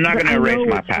 but I'm not but gonna I erase know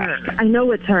my it's past. her. I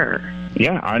know it's her.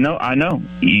 Yeah, I know. I know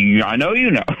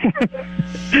you know.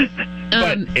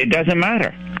 But it doesn't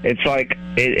matter. It's like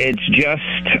it's just,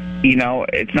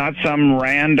 it's not some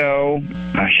rando.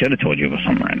 I should have told you it was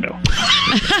some rando.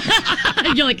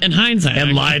 You're like, in hindsight.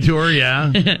 And lied to her,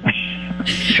 yeah.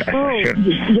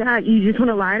 Yeah, you just want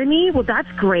to lie to me? Well, that's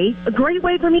great. A great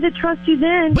way for me to trust you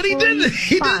then. But he didn't.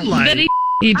 He didn't lie. But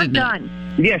he I'm did not.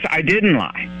 done. Yes, I didn't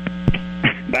lie.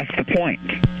 That's the point.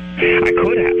 I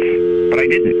could have, but I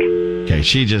didn't. Okay,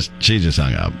 she just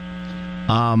hung up.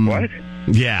 What?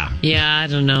 Yeah. Yeah, I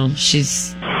don't know.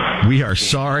 We are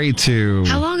sorry to.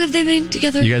 How long have they been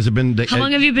together? You guys have been. How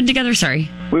long have you been together? Sorry.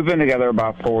 We've been together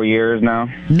about 4 years now.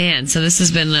 Man, so this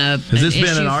has been an issue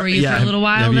for you for a little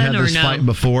while have you then, had or this no? fight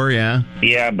before? Yeah.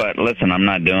 Yeah, but listen, I'm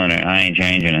not doing it. I ain't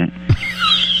changing it.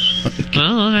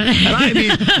 Well, I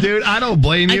mean, dude, I don't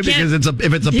blame you I can't- because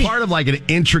if it's a part of like an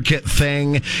intricate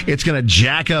thing, it's going to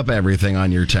jack up everything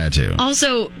on your tattoo.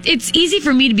 Also, it's easy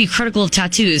for me to be critical of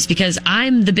tattoos because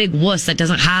I'm the big wuss that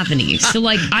doesn't have any. So,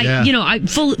 like,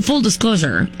 full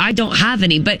disclosure, I don't have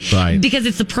any, but Right. because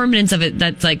it's the permanence of it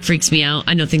that like freaks me out.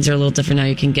 I know things are a little different now.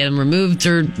 You can get them removed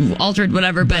or altered,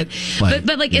 whatever. But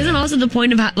isn't also the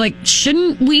point of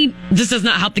shouldn't we? This does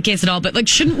not help the case at all. But like,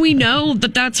 shouldn't we know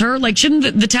that that's her? Like,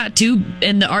 shouldn't the tattoo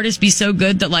and the artist be so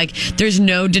good that like there's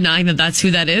no denying that that's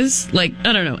who that is? Like,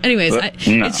 I don't know. Anyways,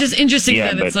 No. it's just interesting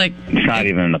Yeah, that it's but like it's not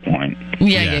even the point.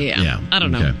 Yeah. I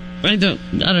don't know. I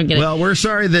don't get it. Well, we're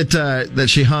sorry that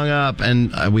she hung up,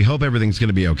 and we hope everything's going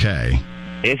to be okay.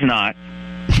 It's not,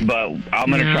 but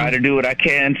I'm going to try to do what I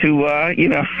can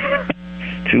to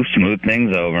to smooth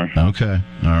things over. Okay,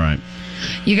 all right.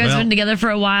 You guys have been together for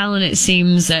a while, and it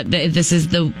seems that this is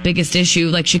the biggest issue.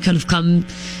 Like, she could have come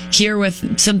here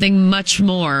with something much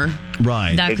more.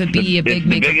 Right. That could be a big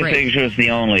make or break. The biggest issue is the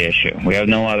only issue. We have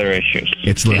no other issues.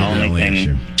 It's the literally only thing.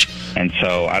 issue. And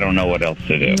so I don't know what else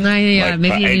to do. Maybe you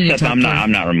need to talk I'm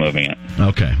not removing it.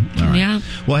 Okay. All right. Yeah.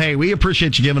 Well, hey, we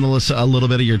appreciate you giving us a little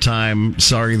bit of your time.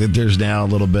 Sorry that there's now a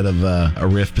little bit of a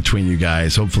rift between you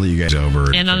guys. Hopefully you guys are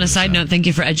over. And on a side note, thank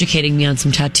you for educating me on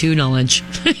some tattoo knowledge.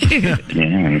 Yeah,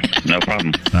 no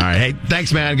problem. All right. Hey,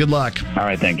 thanks, man. Good luck. All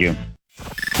right. Thank you.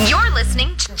 You're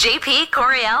listening to JP,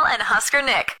 Coriel, and Husker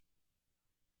Nick.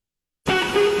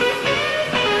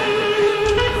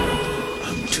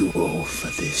 I'm too old for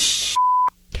this.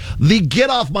 The get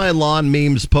off my lawn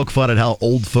memes poke fun at how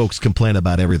old folks complain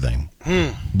about everything.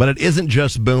 But it isn't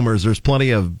just boomers. There's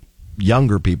plenty of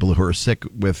younger people who are sick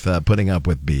with putting up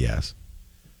with BS.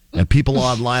 And people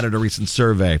online at a recent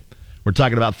survey were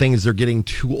talking about things they're getting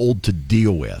too old to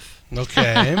deal with.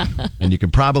 Okay. And you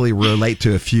can probably relate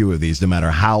to a few of these no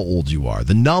matter how old you are.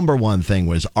 The number one thing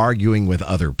was arguing with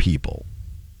other people.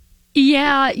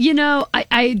 Yeah,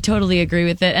 I totally agree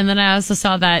with it. And then I also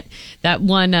saw that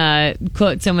one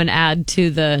quote someone add to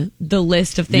the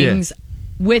list of things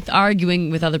with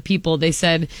arguing with other people. They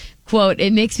said, quote,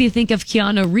 "It makes me think of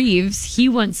Keanu Reeves. He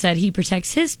once said he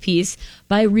protects his peace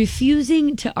by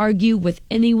refusing to argue with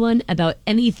anyone about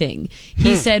anything.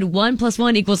 He said 1 +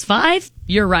 1 = 5.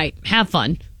 You're right. Have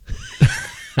fun."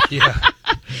 Yeah.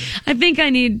 I think I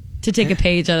need to take a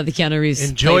page out of the Keanu Reeves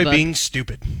Enjoy playbook. being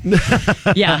stupid.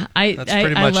 Yeah, That's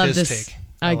pretty I much love his this take.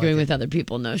 arguing with other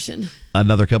people notion.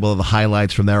 Another couple of the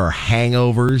highlights from there are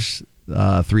hangovers.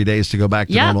 3 days to go back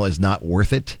to normal is not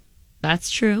worth it.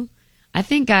 That's true. I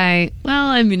think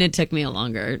it took me a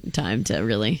longer time to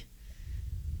really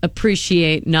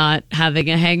appreciate not having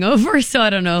a hangover, so I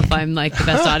don't know if I'm like the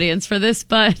best audience for this,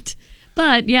 but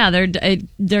yeah,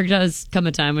 there does come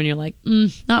a time when you're like,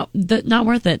 not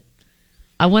worth it.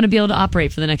 I want to be able to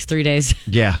operate for the next 3 days.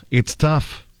 Yeah, it's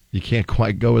tough. You can't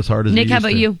quite go as hard as Nick, you how used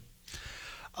about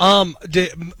to.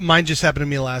 you? Mine just happened to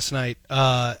me last night.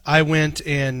 I went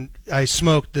and I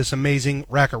smoked this amazing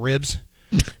rack of ribs,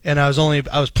 and I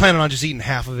was planning on just eating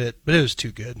half of it, but it was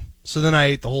too good. So then I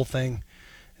ate the whole thing.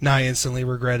 Now I instantly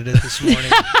regretted it this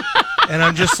morning. And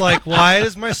I'm just like, why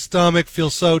does my stomach feel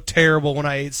so terrible when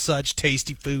I ate such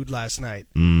tasty food last night?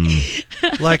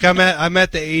 Like I'm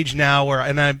at the age now where,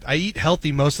 and I eat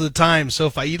healthy most of the time. So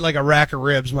if I eat like a rack of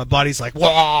ribs, my body's like,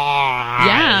 why?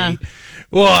 Yeah.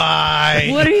 Why?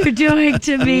 What are you doing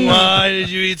to me? Why did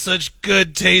you eat such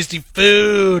good, tasty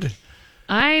food?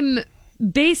 I'm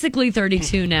basically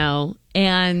 32 now,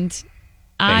 and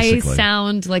I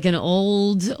sound like an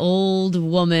old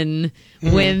woman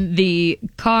when the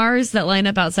cars that line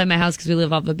up outside my house, because we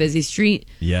live off a busy street,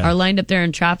 are lined up there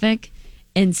in traffic.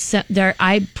 And so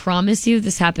I promise you,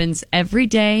 this happens every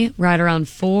day right around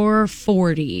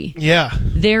 4:40. Yeah.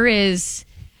 There is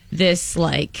this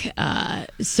like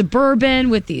Suburban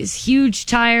with these huge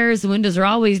tires. The windows are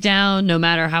always down, no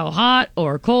matter how hot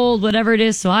or cold, whatever it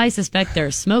is. So I suspect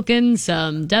they're smoking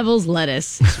some devil's lettuce.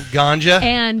 Some ganja.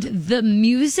 And the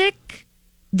music,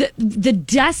 the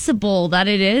decibel that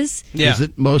it is. Yeah. Is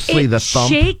it mostly the thump?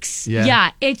 Shakes.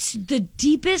 Yeah, it's the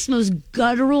deepest, most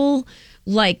guttural.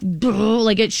 Like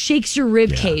it shakes your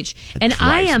rib cage, and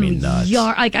I am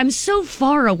I'm so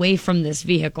far away from this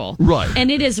vehicle, right?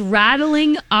 And it is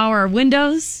rattling our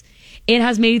windows. It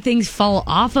has made things fall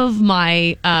off of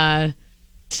my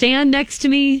stand next to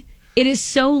me. It is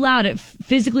so loud; it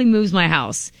physically moves my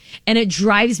house, and it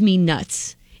drives me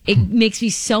nuts. It makes me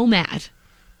so mad.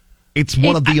 It's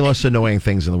one of the most annoying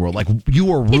things in the world. Like,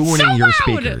 you are ruining your loud.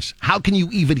 speakers. How can you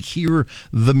even hear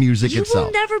the music itself? You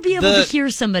will never be able to hear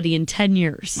somebody in 10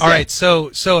 years. All right,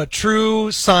 so a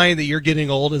true sign that you're getting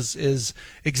old is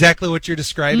exactly what you're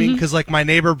describing, because like my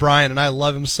neighbor Brian, and I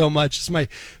love him so much. It's my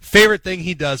favorite thing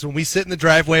he does. When we sit in the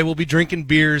driveway, we'll be drinking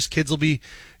beers, kids will be,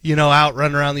 out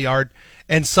running around the yard,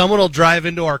 and someone will drive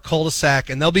into our cul-de-sac,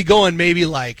 and they'll be going maybe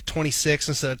like 26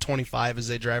 instead of 25 as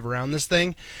they drive around this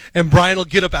thing. And Brian will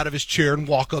get up out of his chair and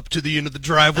walk up to the end of the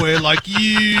driveway like,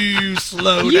 you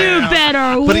slow down. You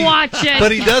better watch it.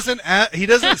 But he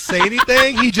doesn't say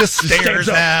anything. He just stares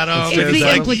at him. It's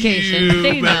the implication.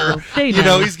 They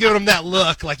know. He's giving him that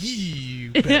look like, you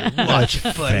better watch it,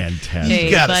 buddy. Fantastic. Hey,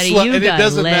 You gotta buddy, slow, you and it got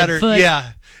doesn't lead matter. foot.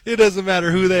 Yeah, it doesn't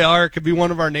matter who they are. It could be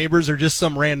one of our neighbors or just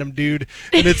some random dude,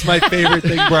 and it's my favorite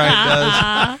thing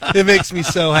Brian does. It makes me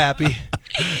so happy.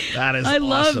 That is I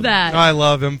love awesome. that. I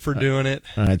love him for doing it.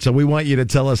 All right, so we want you to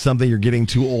tell us something you're getting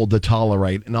too old to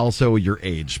tolerate, and also your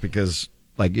age, because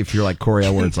like if you're like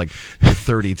Coriel, where it's like you're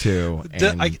 32,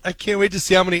 and I can't wait to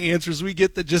see how many answers we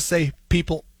get that just say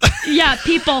people. Yeah,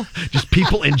 people. just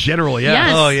people in general. Yeah.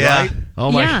 Yes. Oh yeah. Right?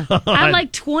 Oh my Yeah. God. At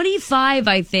like 25,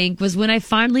 I think, was when I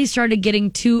finally started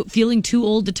feeling too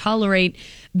old to tolerate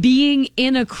being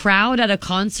in a crowd at a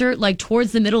concert, like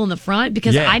towards the middle and the front,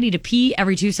 because Yeah. I need to pee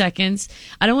every 2 seconds.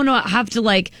 I don't want to have to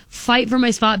like fight for my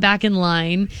spot back in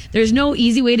line. There's no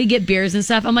easy way to get beers and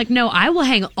stuff. I'm like, no, I will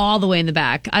hang all the way in the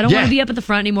back. I don't want Yeah. to be up at the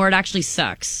front anymore. It actually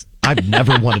sucks. I've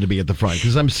never wanted to be at the front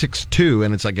because I'm 6'2",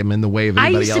 and it's like I'm in the way of I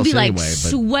anybody used to else be like anyway. But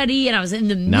sweaty, and I was in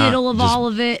the Nah, middle of just- all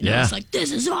of it. And I yeah. was like,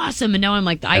 "This is awesome!" And now I'm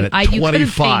like, and at you couldn't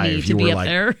pay 25, me to you be were up like,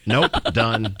 there. nope,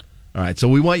 done. All right, so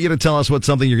we want you to tell us what's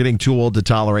something you're getting too old to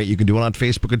tolerate. You can do it on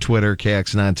Facebook and Twitter,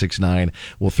 KX969.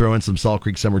 We'll throw in some Salt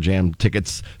Creek Summer Jam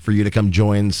tickets for you to come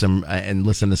join some and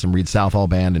listen to some Reed Southall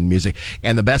band and music.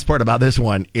 And the best part about this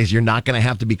one is you're not going to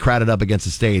have to be crowded up against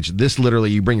the stage. This literally,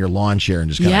 you bring your lawn chair and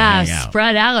just kind of Yeah, hang out.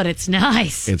 spread out. It's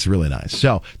nice. It's really nice.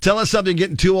 So tell us something you're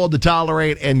getting too old to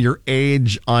tolerate and your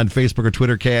age on Facebook or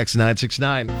Twitter,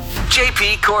 KX969.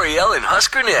 JP, Coriel, and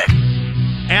Husker Nick.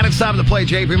 And it's time to play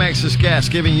JP Makes His Guest,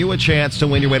 giving you a chance to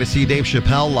win your way to see Dave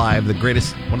Chappelle live,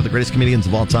 one of the greatest comedians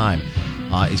of all time.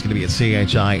 He's going to be at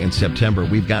CHI in September.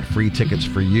 We've got free tickets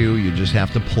for you. You just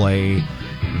have to play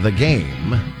the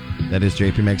game that is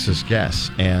JP Makes His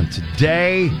Guest. And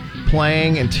today,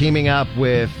 playing and teaming up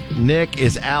with Nick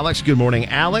is Alex. Good morning,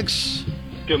 Alex.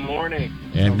 Good morning.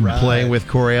 And playing with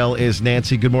Coriel is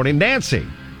Nancy. Good morning, Nancy.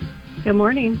 Good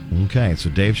morning. Okay, so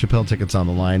Dave Chappelle tickets on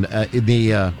the line. In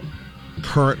the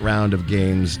current round of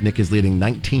games, Nick is leading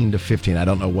 19-15. I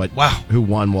don't know who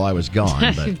won while I was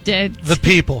gone, but The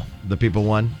people. the people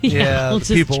won. Yeah, we'll the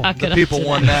just people. chalk it The up people to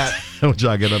won that. We'll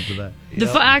chalk it up to that.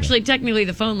 Actually, technically,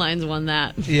 the phone lines won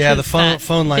that. Yeah, the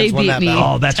phone lines They won beat that me battle.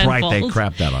 Oh, that's right. They tenfold.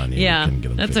 crapped that on you. Yeah, You couldn't get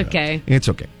them that's figured out. okay. It's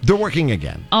okay. They're working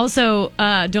again. Also,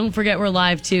 don't forget we're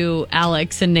live to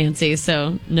Alex and Nancy,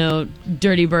 so no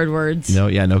dirty bird words.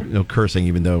 No cursing,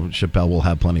 even though Chappelle will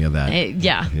have plenty of that.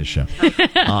 Yeah. His show.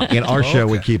 In our show,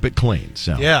 we keep it clean.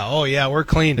 So Yeah, oh yeah, we're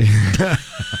clean.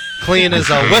 Clean as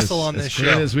a whistle on this as clean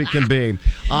show. as we can be.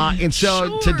 And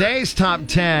so today's top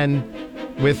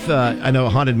 10 with, I know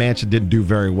Haunted Mansion didn't do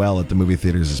very well at the movie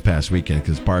theaters this past weekend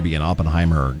because Barbie and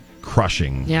Oppenheimer are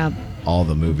crushing all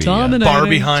the movie.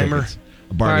 Barbieheimer. tickets.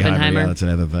 Barbieheimer, yeah, that's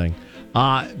another thing.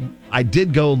 I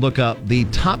did go look up the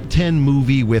top 10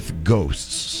 movie with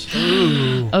ghosts.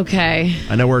 Okay.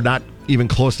 I know we're not even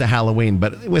close to Halloween,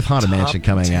 but with Haunted Mansion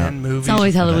coming out. It's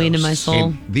always Halloween in my soul.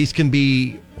 And these can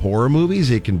be horror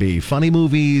movies. It can be funny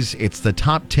movies. It's the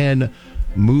top 10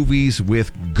 movies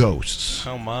with ghosts.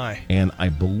 Oh, my. And I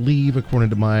believe, according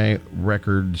to my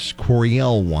records,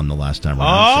 Coriel won the last time around.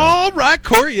 All right,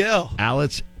 Coriel.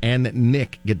 Alex and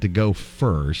Nick get to go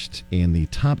first in the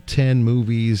top 10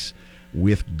 movies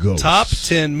with ghosts. Top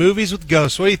 10 movies with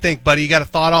ghosts. What do you think, buddy? You got a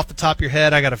thought off the top of your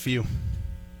head? I got a few.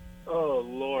 Oh,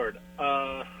 Lord.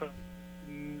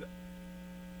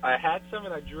 I had some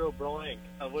and I drew a blank.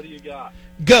 What do you got?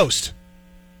 Ghost.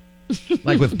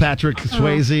 Like with Patrick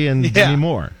Swayze and Demi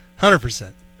Moore.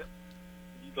 100%.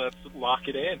 Let's lock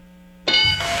it in.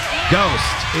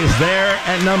 Ghost is there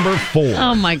at number 4.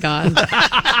 Oh, my God.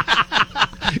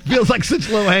 Feels like such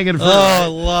low-hanging fruit. Oh, I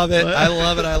love it. I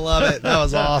love it. I love it. That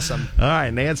was awesome. All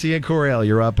right, Nancy and Coriel,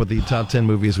 you're up with the top 10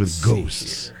 movies with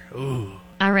ghosts. Ooh.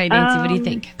 All right, Nancy, what do you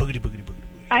think?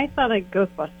 I thought of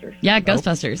Ghostbusters. Yeah,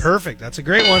 Ghostbusters. Perfect. That's a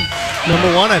great one.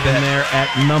 Number 1, I bet. And they're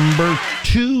at number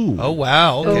 2. Oh,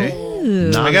 wow. Okay.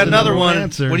 Ooh. I got another one.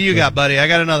 Answer. What do you got, buddy? I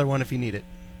got another one if you need it.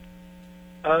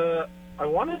 I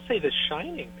want to say The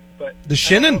Shining, but The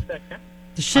Shinnin'.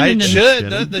 The Shinnin'. I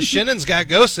should. The Shinnon's got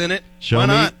ghosts in it. Show Why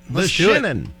me not? the Let's do it.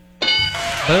 Shinnin'.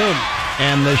 Boom.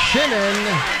 And the Shinnin',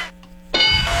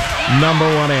 number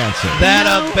 1 answer. That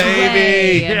up,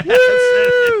 baby.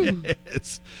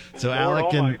 Yes. So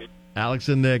Alex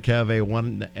and Nick have a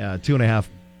 2.5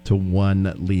 to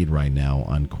 1 lead right now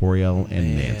on Coriel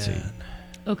and Nancy.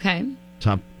 Okay.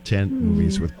 Top 10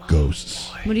 movies with ghosts.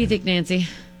 What do you think, Nancy?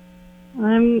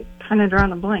 I'm kind of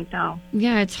drawing a blank now.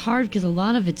 Yeah, it's hard because a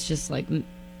lot of it's just like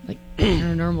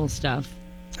paranormal stuff.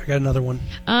 I got another one.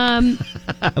 I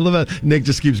love how Nick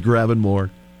just keeps grabbing more.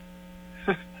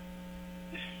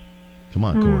 Come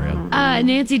on, Coriel.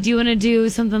 Nancy, do you want to do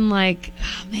something like,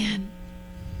 oh man,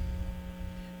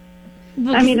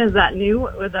 I mean, is that new?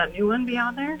 Would that new one be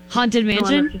on there? Haunted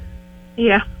Mansion?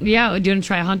 Yeah. Yeah, do you want to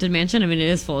try Haunted Mansion? I mean, it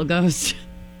is full of ghosts.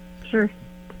 Sure.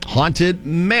 Haunted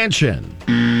Mansion.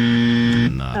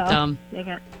 Not dumb. Dang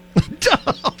it.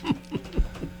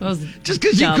 Just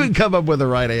because you dumb. couldn't come up with the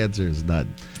right answer is not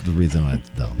the reason why it's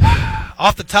dumb.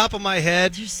 Off the top of my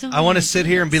head, I want to sit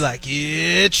here and be like,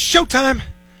 it's showtime,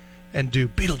 and do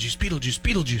Beetlejuice, Beetlejuice,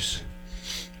 Beetlejuice.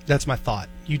 That's my thought.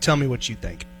 You tell me what you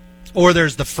think. Or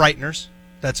there's The Frighteners.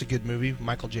 That's a good movie.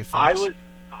 Michael J. Fox.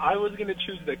 I was going to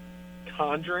choose The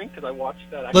Conjuring because I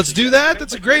watched that. Let's do that.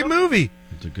 That's a great movie.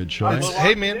 It's a good choice.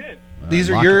 Hey, man. These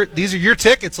are your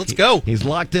tickets. Let's go. He's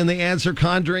locked in the answer.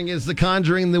 Conjuring is The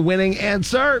Conjuring, the winning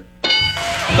answer.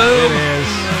 Boom. It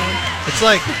is. It's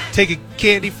like taking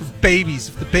candy for babies.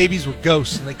 If the babies were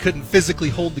ghosts and they couldn't physically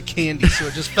hold the candy, so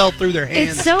it just fell through their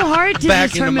hands. It's so hard to back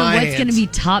into determine my what's going to hands. be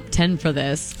top 10 for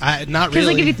this. Not Because, really.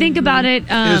 like, if you think about it,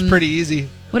 it was pretty easy.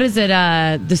 What is it?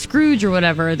 The Scrooge or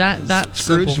whatever. That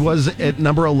Scrooge was at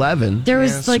number 11. There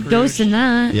was like ghosts in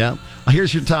that. Yeah.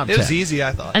 Here's your top 10. It was easy,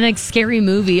 I thought. And like Scary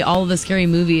Movie, all of the Scary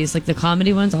Movies, like the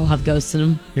comedy ones, all have ghosts in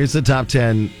them. Here's the top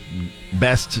 10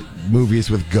 best movies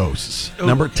with ghosts. Ooh.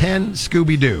 Number 10,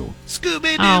 Scooby-Doo.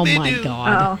 Scooby-Doo. Oh my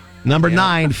god. Number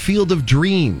 9, Field of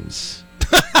Dreams.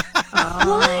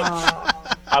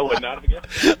 I would not have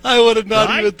guessed. I would have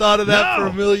not even thought of that No. for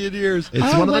a million years.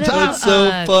 It's one of the top. It's so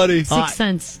funny. Sixth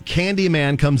Sense.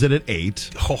 Candyman comes in at 8.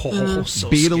 So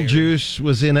Beetlejuice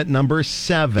was in at number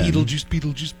 7.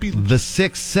 Beetlejuice. The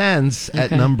Sixth Sense at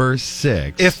Okay. number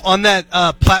 6. If on that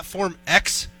platform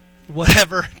X,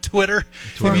 whatever, Twitter,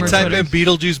 if you Former type Twitter. in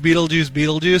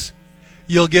Beetlejuice,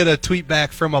 you'll get a tweet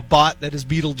back from a bot that is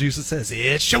Beetlejuice that says,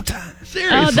 it's showtime.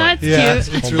 Seriously. Oh, that's Yeah,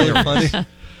 cute. it's really funny.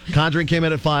 Conjuring came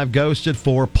in at 5. Ghost at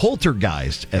 4.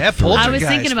 Poltergeist at 3. I was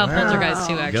thinking about Poltergeist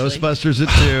too, actually. Ghostbusters at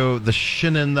 2. The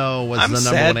Shinnin, though, was I'm the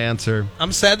number sad. one answer.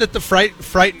 I'm sad that the was so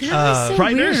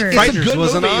Frighteners weird. It's a good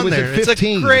wasn't movie. It on was at there. It's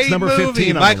 15. a It's great number movie. 15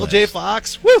 on the Michael J. list.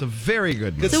 Fox. Woo. It's a very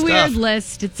good movie. It's a weird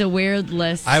list. It's a weird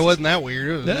list. I wasn't that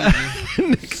weird.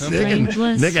 Strange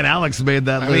list. Nick and Alex made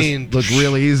that I list mean, look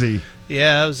really easy.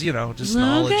 Yeah, it was, just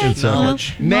knowledge Okay. and So,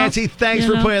 knowledge. Nancy, thanks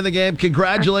for playing the game.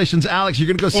 Congratulations, Alex. You're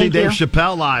going to go see Thank Dave you.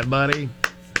 Chappelle live, buddy.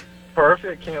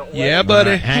 Perfect. Can't wait. Yeah,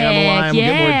 buddy. Hang on the Heck line. We'll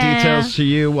get more yeah. details to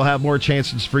you. We'll have more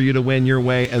chances for you to win your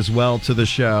way as well to the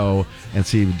show and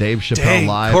see Dave Chappelle Dang,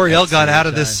 live. Coriel at got out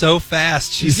of CHI. this so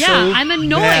fast. She's Yeah, so I'm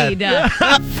annoyed. mad.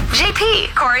 JP,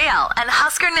 Coriel, and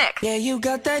Husker Nick. Yeah, you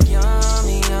got that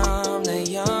yummy, that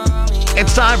yummy.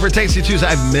 It's time for Tasty Tuesday.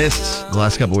 I've missed the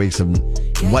last couple weeks of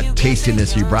what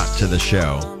tastiness you brought to the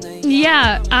show.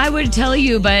 Yeah, I would tell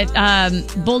you, but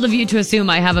bold of you to assume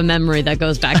I have a memory that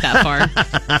goes back that far.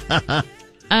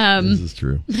 This is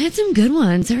true. I had some good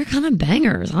ones. They were kind of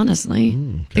bangers, honestly.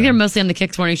 I think they're mostly on the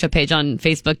Kicks Morning Show page on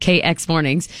Facebook, KX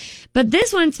Mornings. But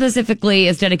this one specifically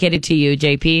is dedicated to you,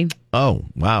 JP. Oh,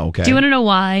 wow. Okay. Do you want to know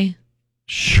why?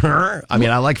 Sure. I mean,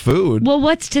 I like food. Well,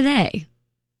 what's today?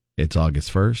 It's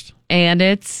August 1st. And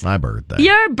it's My birthday.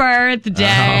 your birthday.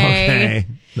 Okay.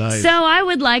 Nice. So I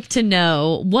would like to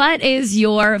know, what is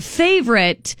your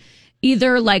favorite,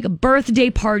 either like birthday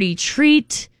party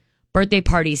treat, birthday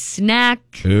party snack?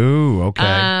 Ooh, okay.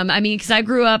 I mean, because I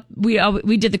grew up, we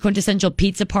did the quintessential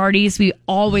pizza parties. We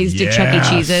always did Chuck E. Yes.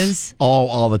 Cheese's.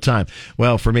 All the time.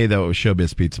 Well, for me, though, it was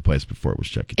Showbiz Pizza Place before it was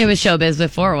Chuck E. Cheese. It was Showbiz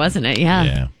before, wasn't it? Yeah.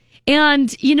 Yeah.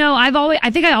 And, I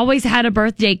think I always had a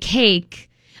birthday cake,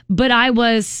 but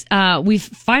we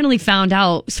finally found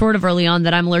out sort of early on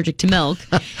that I'm allergic to milk.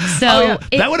 So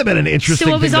that would have been an interesting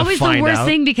So it was thing to always the find worst out.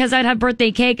 thing because I'd have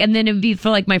birthday cake and then it'd be for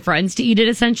like my friends to eat it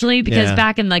essentially because Yeah.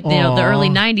 back in the early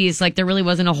 90s, like there really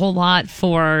wasn't a whole lot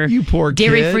for You poor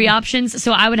dairy-free kid. options.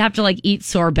 So I would have to like eat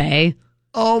sorbet.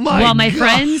 Oh my While my God.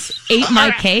 friends ate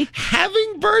my cake.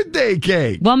 Having birthday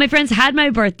cake. While my friends had my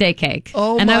birthday cake.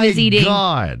 Oh and my I was eating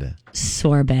God.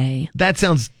 sorbet. That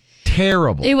sounds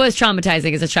terrible. It was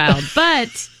traumatizing as a child, but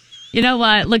you know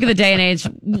what? Look at the day and age.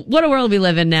 What a world we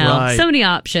live in now. Right. So many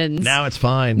options. Now it's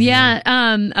fine. Yeah,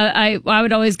 I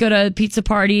would always go to pizza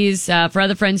parties for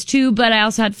other friends too, but I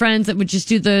also had friends that would just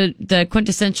do the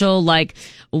quintessential like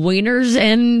wieners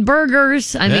and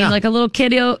burgers. I Yeah. mean, like a little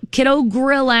kiddo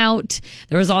grill out.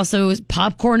 There was also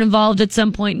popcorn involved at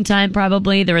some point in time,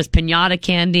 probably. There was piñata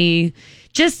candy.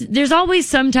 Just there's always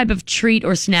some type of treat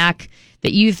or snack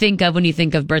that you think of when you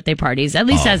think of birthday parties, at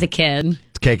least as a kid.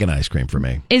 It's cake and ice cream for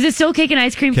me. Is it still cake and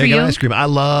ice cream for Cake you? and ice cream. I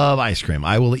love ice cream.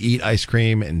 I will eat ice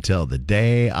cream until the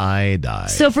day I die.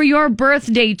 So for your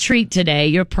birthday treat today,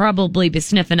 you'll probably be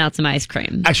sniffing out some ice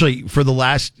cream. Actually, for the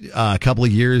last couple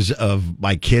of years of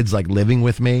my kids like living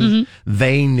with me, Mm-hmm.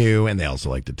 they knew, and they also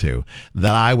liked it too,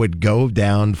 that I would go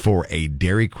down for a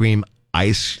Dairy Queen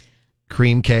ice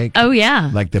cream cake. Oh, yeah.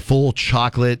 Like the full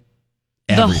chocolate.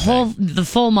 The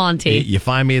full Monty. You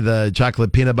find me the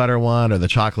chocolate peanut butter one or the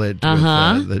chocolate.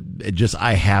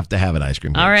 I have to have an ice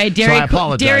cream cake. All right, So I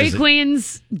apologize.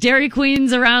 Dairy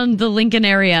Queens around the Lincoln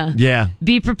area. Yeah.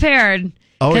 Be prepared.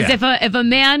 Oh, Because if a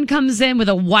man comes in with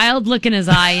a wild look in his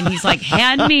eye and he's like,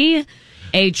 hand me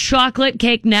a chocolate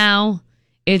cake now,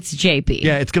 it's JP.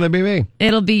 Yeah, it's going to be me.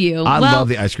 It'll be you. I love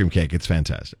the ice cream cake. It's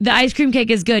fantastic. The ice cream cake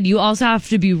is good. You also have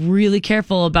to be really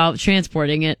careful about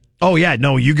transporting it. Oh, yeah.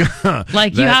 No, you got...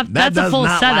 That's a full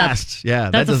setup. Last.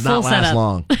 Yeah, that's that does not last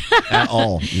long at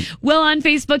all. Well, on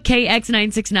Facebook, KX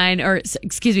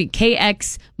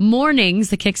Mornings,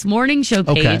 the Kicks Morning Show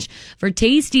page for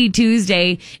Tasty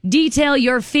Tuesday. Detail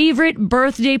your favorite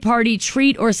birthday party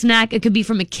treat or snack. It could be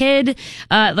from a kid,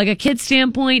 like a kid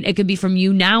standpoint. It could be from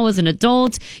you now as an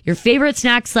adult. Your favorite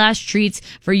snack/treats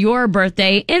for your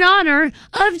birthday in honor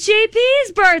of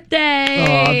JP's birthday.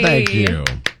 Oh, thank you.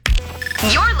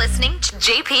 You're listening to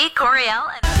JP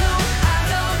Coriel and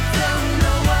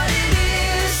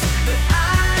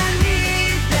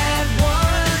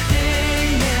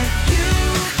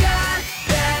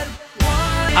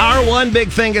Our one big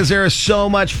thing is there is so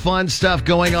much fun stuff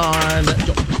going on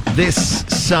this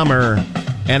summer,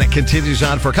 and it continues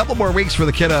on for a couple more weeks for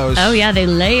the kiddos. Oh, yeah, they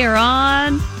layer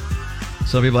on.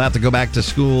 Some people have to go back to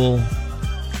school,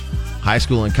 high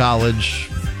school and college,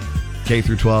 K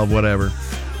through 12, whatever,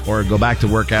 or go back to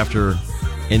work after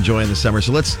enjoying the summer.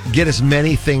 So let's get as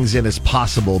many things in as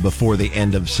possible before the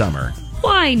end of summer.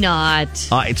 Why not?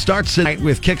 It starts tonight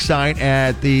with Kicks Night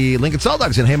at the Lincoln Salt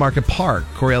Dogs in Haymarket Park.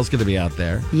 Coriel's going to be out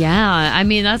there. Yeah, I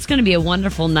mean, that's going to be a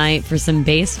wonderful night for some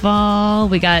baseball.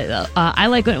 We got, I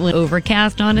like when it went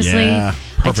overcast, honestly. Yeah,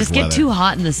 I just get too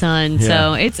hot in the sun. Yeah.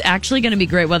 So it's actually going to be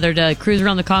great weather to cruise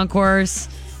around the concourse,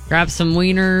 grab some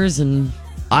wieners and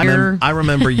beer. I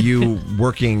remember you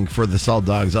working for the Salt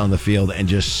Dogs on the field and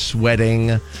just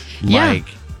sweating like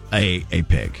a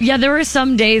pig. Yeah, there were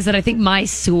some days that I think my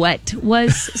sweat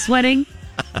was sweating.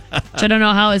 Which I don't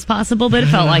know how it's possible, but it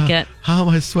felt like it. How am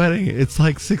I sweating? It's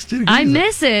like 60 degrees. I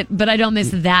miss it, but I don't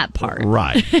miss that part.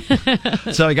 Right.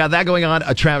 So we got that going on.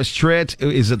 Travis Tritt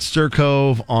is at Stir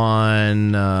Cove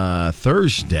on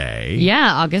Thursday.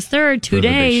 Yeah, August 3rd, 2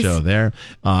 days. The big show there.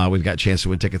 We've got a chance to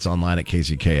win tickets online at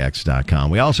kzkx.com.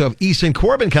 We also have Easton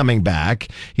Corbin coming back.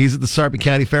 He's at the Sarpy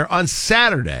County Fair on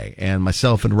Saturday, and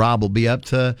myself and Rob will be up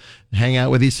to hang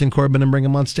out with Easton Corbin and bring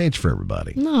him on stage for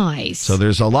everybody. Nice. So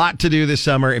there's a lot to do this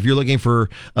summer. If you're looking for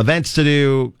events to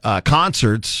do,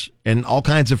 concerts, and all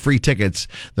kinds of free tickets,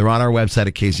 they're on our website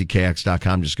at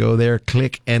kzkx.com. Just go there,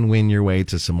 click, and win your way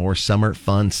to some more summer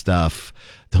fun stuff.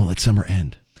 Don't let summer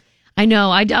end. I know.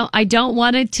 I don't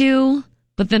want it to,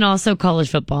 but then also college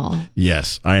football.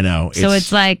 Yes, I know. So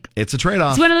it's like... It's a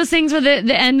trade-off. It's one of those things where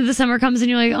the end of the summer comes and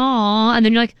you're like, aw, and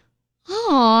then you're like,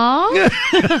 aw.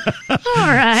 All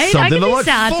right. Something I can to be look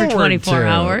sad for 24 to.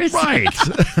 hours. Right.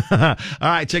 All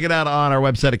right. Check it out on our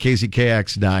website at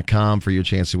kzkx.com for your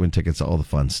chance to win tickets to all the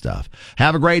fun stuff.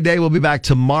 Have a great day. We'll be back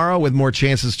tomorrow with more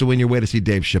chances to win your way to see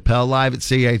Dave Chappelle live at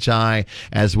CHI,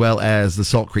 as well as the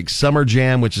Salt Creek Summer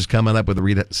Jam, which is coming up with the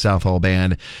Rita Southall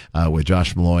Band with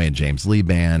Josh Malloy and James Lee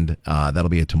Band. That'll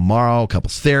be tomorrow.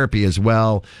 Couples therapy as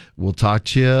well. We'll talk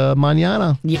to you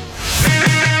mañana. Yeah.